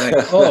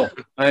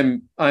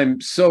 And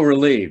I'm so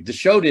relieved. The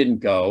show didn't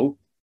go.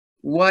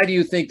 Why do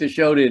you think the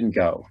show didn't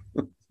go?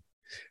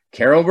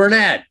 Carol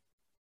Burnett.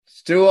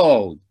 It's too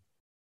old.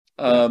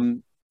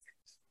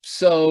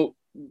 So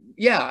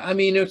yeah, I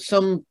mean, it's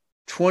some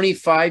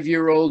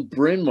 25-year-old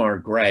Bryn Mawr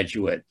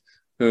graduate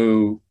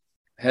who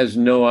has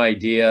no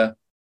idea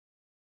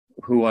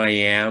who I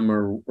am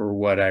or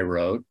what I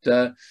wrote.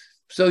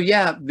 So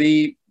yeah,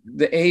 the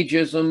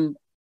ageism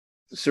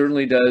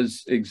certainly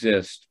does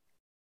exist.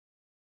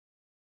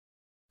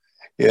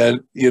 Yeah,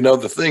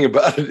 the thing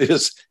about it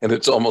is, and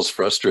it's almost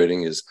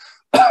frustrating, is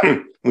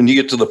when you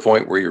get to the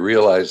point where you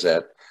realize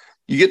that,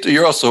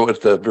 you're also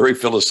at the very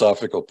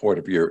philosophical point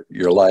of your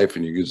life,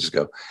 and you just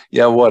go,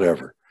 yeah,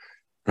 whatever.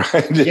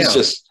 Right?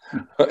 It's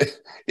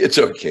it's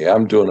okay.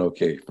 I'm doing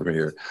okay from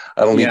here.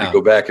 I don't need to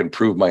go back and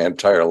prove my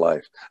entire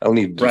life. I don't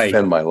need to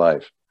defend my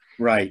life.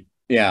 Right.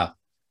 Yeah.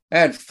 I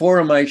had 4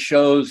 of my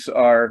shows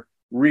are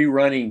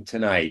rerunning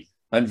tonight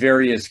on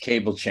various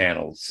cable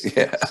channels.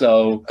 Yeah.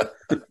 So.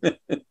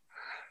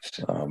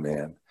 Oh,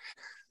 man.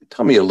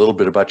 Tell me a little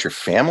bit about your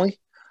family.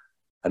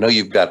 I know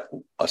you've got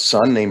a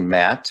son named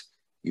Matt.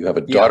 You have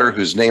a daughter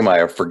whose name I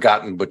have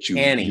forgotten, but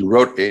you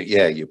wrote,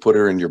 you put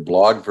her in your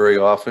blog very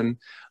often.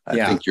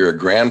 I think you're a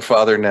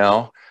grandfather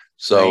now.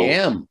 So, I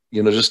am.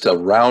 Just to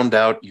round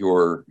out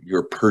your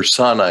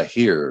persona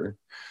here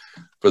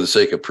for the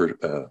sake of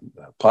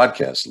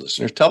podcast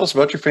listeners, tell us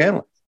about your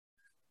family.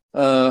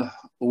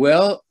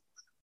 Well,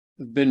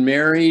 I've been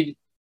married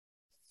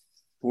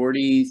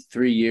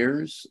 43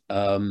 years.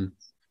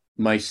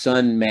 My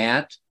son,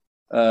 Matt,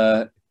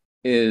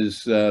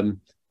 is a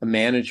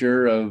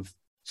manager of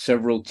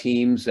several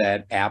teams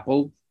at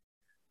Apple.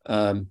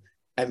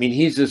 I mean,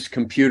 he's this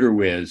computer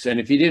whiz. And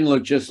if he didn't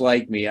look just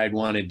like me, I'd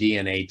want a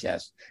DNA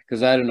test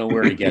because I don't know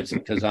where he gets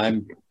it because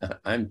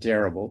I'm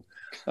terrible.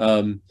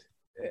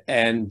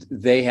 And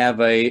they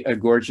have a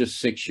gorgeous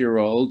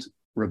 6-year-old,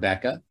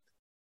 Rebecca.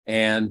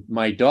 And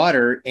my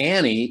daughter,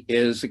 Annie,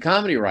 is a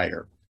comedy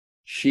writer.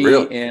 She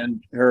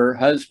and her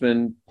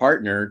husband,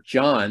 partner,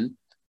 John,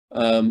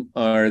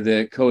 are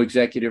the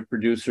co-executive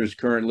producers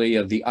currently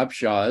of The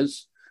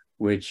Upshaws,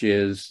 which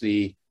is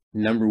the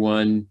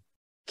 #1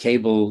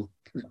 cable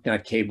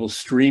not cable,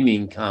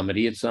 streaming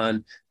comedy. It's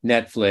on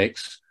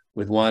Netflix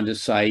with Wanda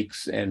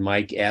Sykes and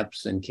Mike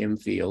Epps and Kim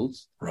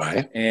Fields.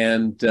 Right.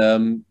 And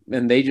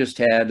they just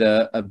had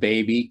a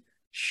baby.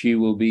 She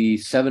will be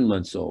 7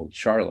 months old,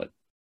 Charlotte.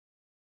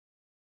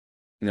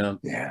 Yeah.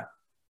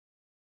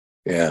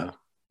 Yeah.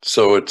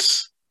 So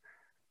it's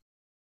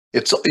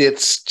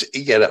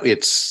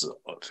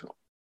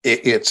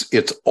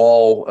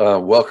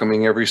all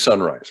welcoming every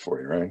sunrise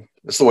for you, right?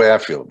 That's the way I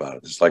feel about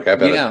it. It's like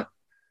I've had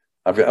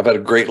a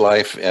great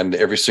life, and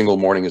every single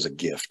morning is a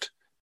gift.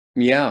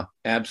 Yeah,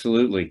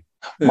 absolutely.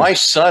 My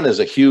son is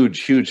a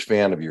huge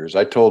fan of yours.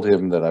 I told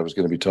him that I was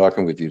going to be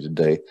talking with you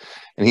today,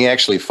 and he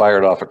actually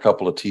fired off a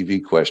couple of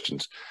TV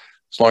questions.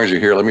 As long as you're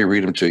here, let me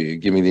read them to you.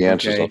 Give me the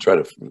answers. Okay. I'll try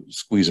to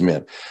squeeze them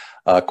in.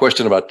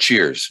 Question about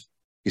Cheers.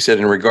 He said,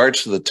 in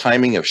regards to the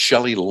timing of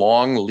Shelley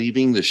Long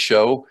leaving the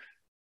show,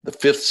 the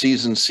 5th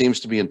season seems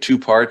to be in 2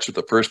 parts, with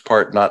the first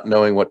part not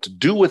knowing what to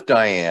do with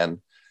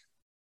Diane.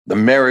 The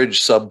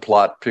marriage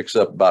subplot picks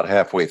up about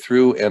halfway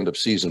through. End of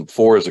season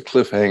 4 is a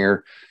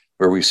cliffhanger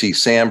where we see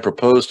Sam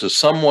propose to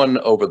someone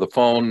over the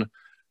phone.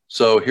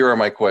 So here are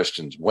my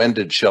questions. When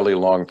did Shelley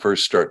Long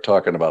first start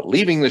talking about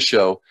leaving the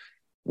show?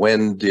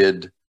 When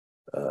did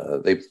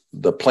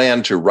the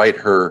plan to write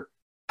her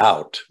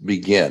out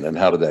begin, and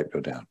how did that go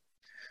down?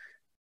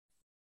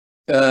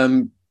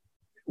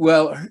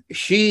 Well,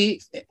 she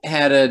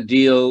had a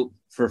deal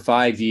for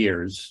 5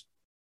 years,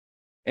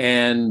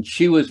 and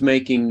she was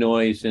making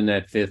noise in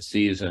that 5th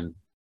season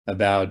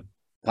about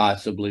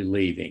possibly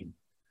leaving.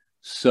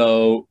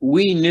 So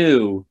we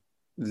knew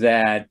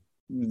that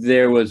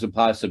there was a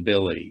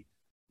possibility.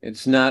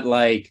 It's not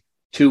like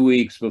 2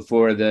 weeks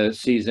before the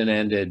season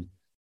ended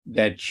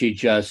that she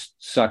just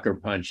sucker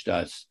punched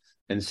us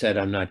and said,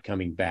 I'm not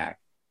coming back.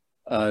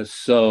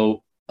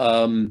 So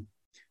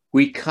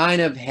we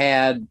kind of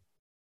had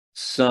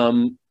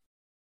some,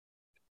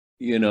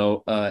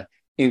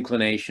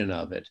 inclination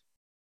of it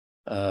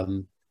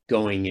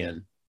going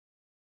in.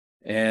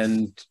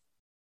 And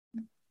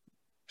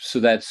so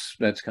that's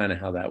kind of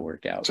how that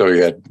worked out. So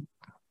you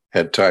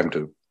had time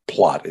to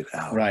plot it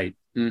out. Right.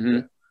 Mm-hmm.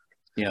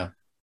 Yeah.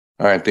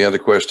 All right. The other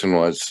question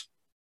was,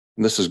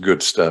 and this is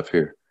good stuff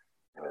here.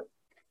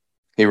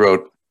 He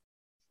wrote,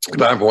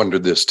 and I've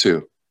wondered this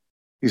too.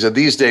 He said,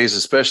 these days,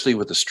 especially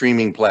with the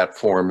streaming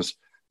platforms,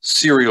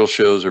 serial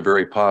shows are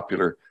very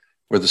popular,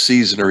 where the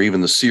season or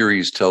even the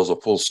series tells a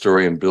full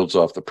story and builds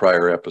off the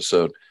prior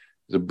episode.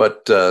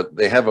 But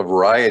they have a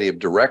variety of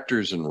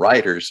directors and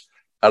writers.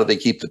 How do they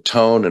keep the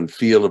tone and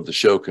feel of the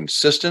show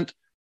consistent?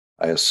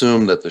 I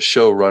assume that the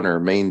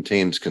showrunner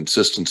maintains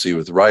consistency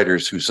with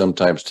writers who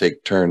sometimes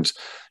take turns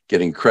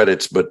getting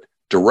credits, but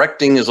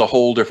directing is a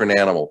whole different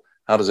animal.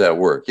 How does that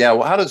work? Yeah,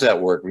 well, how does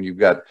that work when you've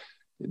got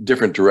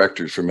different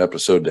directors from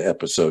episode to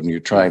episode and you're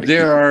trying to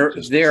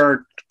there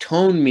are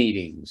tone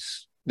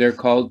meetings. They're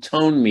called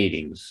tone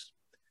meetings.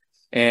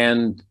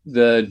 And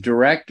the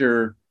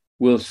director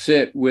will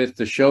sit with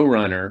the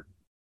showrunner,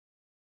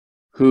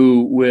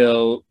 who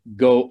will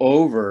go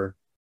over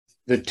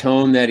the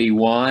tone that he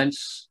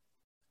wants,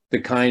 the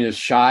kind of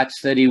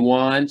shots that he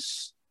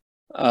wants,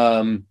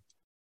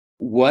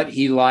 what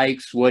he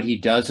likes, what he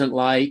doesn't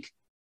like.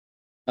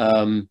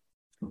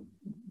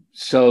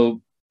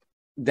 So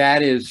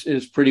that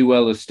is pretty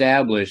well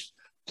established.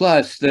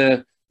 Plus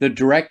the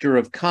director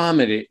of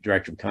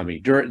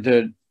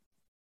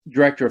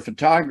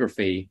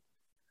photography,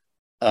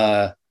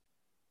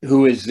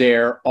 who is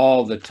there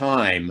all the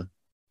time,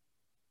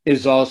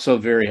 is also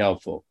very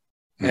helpful,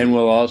 and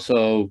will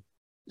also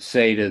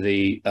say to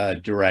the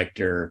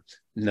director,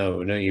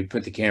 no, you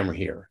put the camera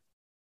here,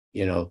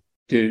 do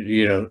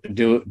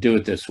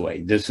it this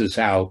way. This is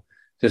how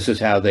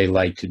they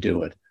like to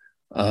do it.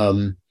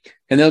 And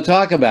they'll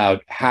talk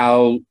about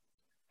how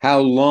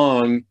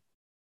long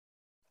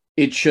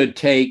it should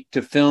take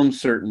to film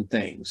certain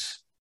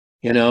things.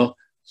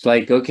 It's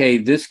like, okay,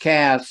 this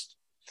cast,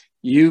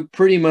 you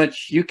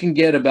can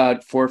get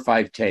about 4 or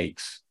 5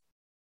 takes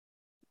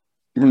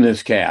from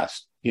this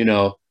cast.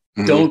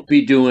 Don't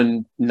be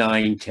doing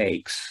 9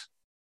 takes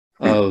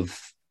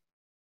of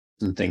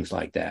and things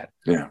like that.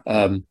 Yeah.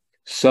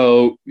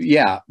 So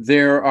yeah,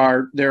 there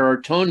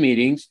are tone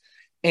meetings,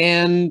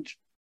 and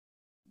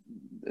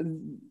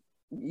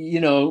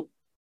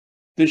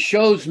the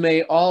shows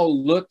may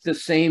all look the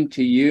same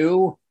to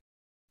you,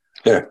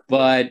 yeah,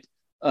 but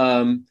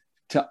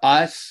to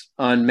us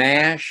on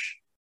MASH,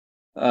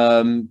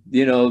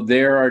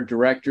 there are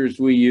directors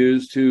we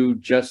used who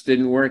just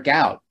didn't work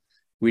out.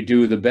 We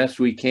do the best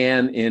we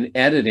can in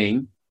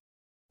editing,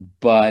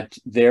 but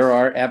there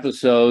are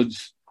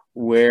episodes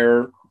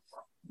where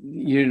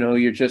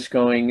you're just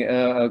going,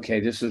 okay,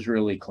 this is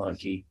really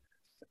clunky.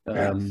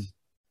 Yeah.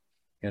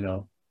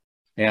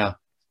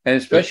 And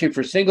especially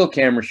for single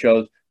camera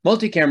shows.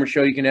 Multi-camera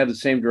show, you can have the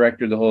same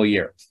director the whole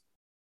year.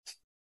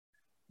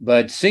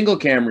 But single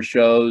camera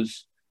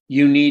shows,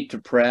 you need to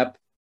prep.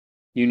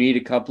 You need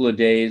a couple of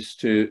days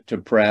to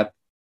prep.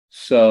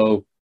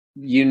 So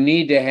you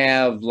need to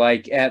have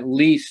like at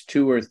least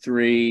 2 or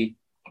 3,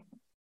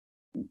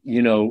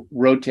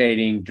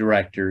 rotating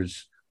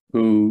directors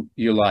who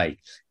you like.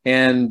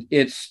 And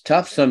it's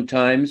tough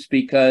sometimes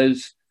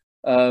because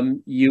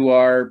you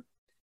are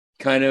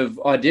kind of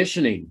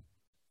auditioning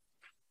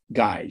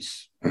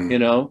guys, you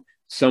know,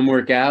 some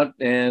work out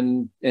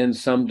and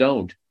some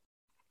don't.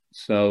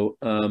 So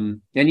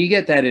and you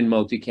get that in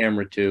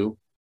multi-camera too,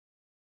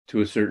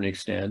 to a certain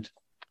extent.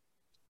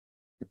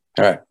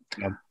 All right.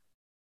 Yeah.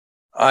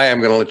 I am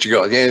going to let you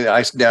go.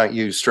 Yeah, now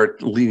you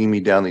start leading me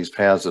down these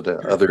paths of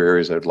other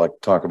areas I'd like to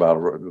talk about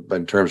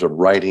in terms of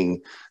writing,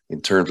 in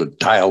terms of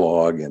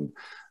dialogue, and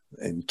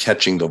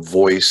catching the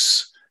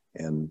voice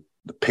and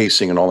the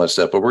pacing and all that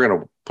stuff. But we're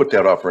going to put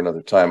that off for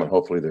another time, and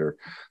hopefully there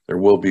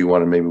will be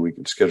one, and maybe we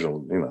can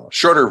schedule, a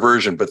shorter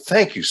version. But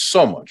thank you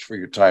so much for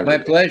your time. My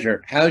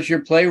pleasure. How's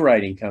your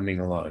playwriting coming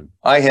along?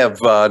 I have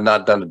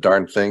not done a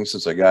darn thing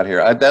since I got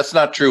here. That's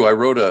not true. I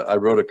wrote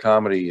a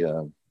comedy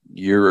a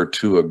year or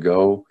two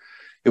ago.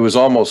 It was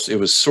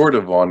sort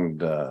of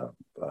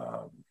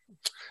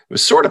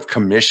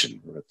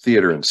commissioned for a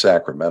theater in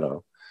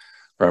Sacramento,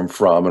 where I'm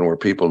from and where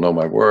people know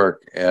my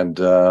work. And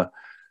I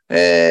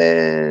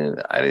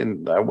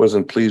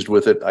wasn't pleased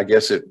with it. I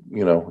guess it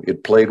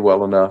played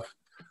well enough.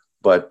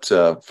 But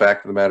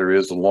fact of the matter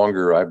is, the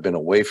longer I've been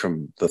away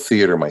from the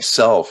theater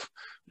myself,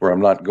 where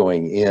I'm not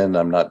going in,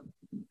 I'm not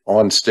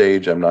on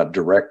stage, I'm not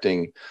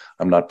directing,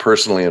 I'm not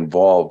personally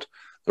involved,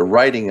 the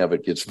writing of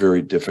it gets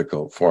very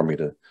difficult for me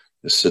to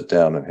sit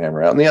down and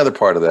hammer out. And the other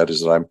part of that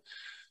is that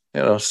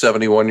I'm,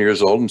 71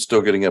 years old and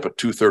still getting up at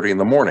 2:30 in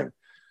the morning.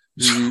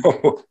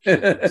 So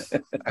I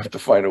have to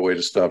find a way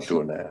to stop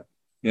doing that.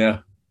 Yeah.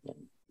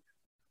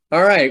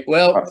 All right.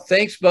 Well,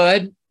 thanks,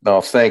 Bud.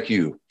 No, thank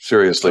you.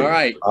 Seriously. All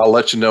right. I'll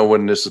let you know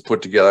when this is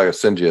put together. I'll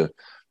send you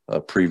a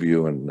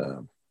preview,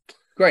 and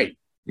great.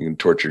 You can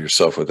torture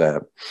yourself with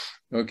that.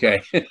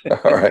 Okay.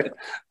 All right.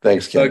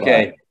 Thanks, Ken.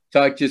 Okay. Bye.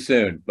 Talk to you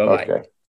soon. Bye-bye. Okay.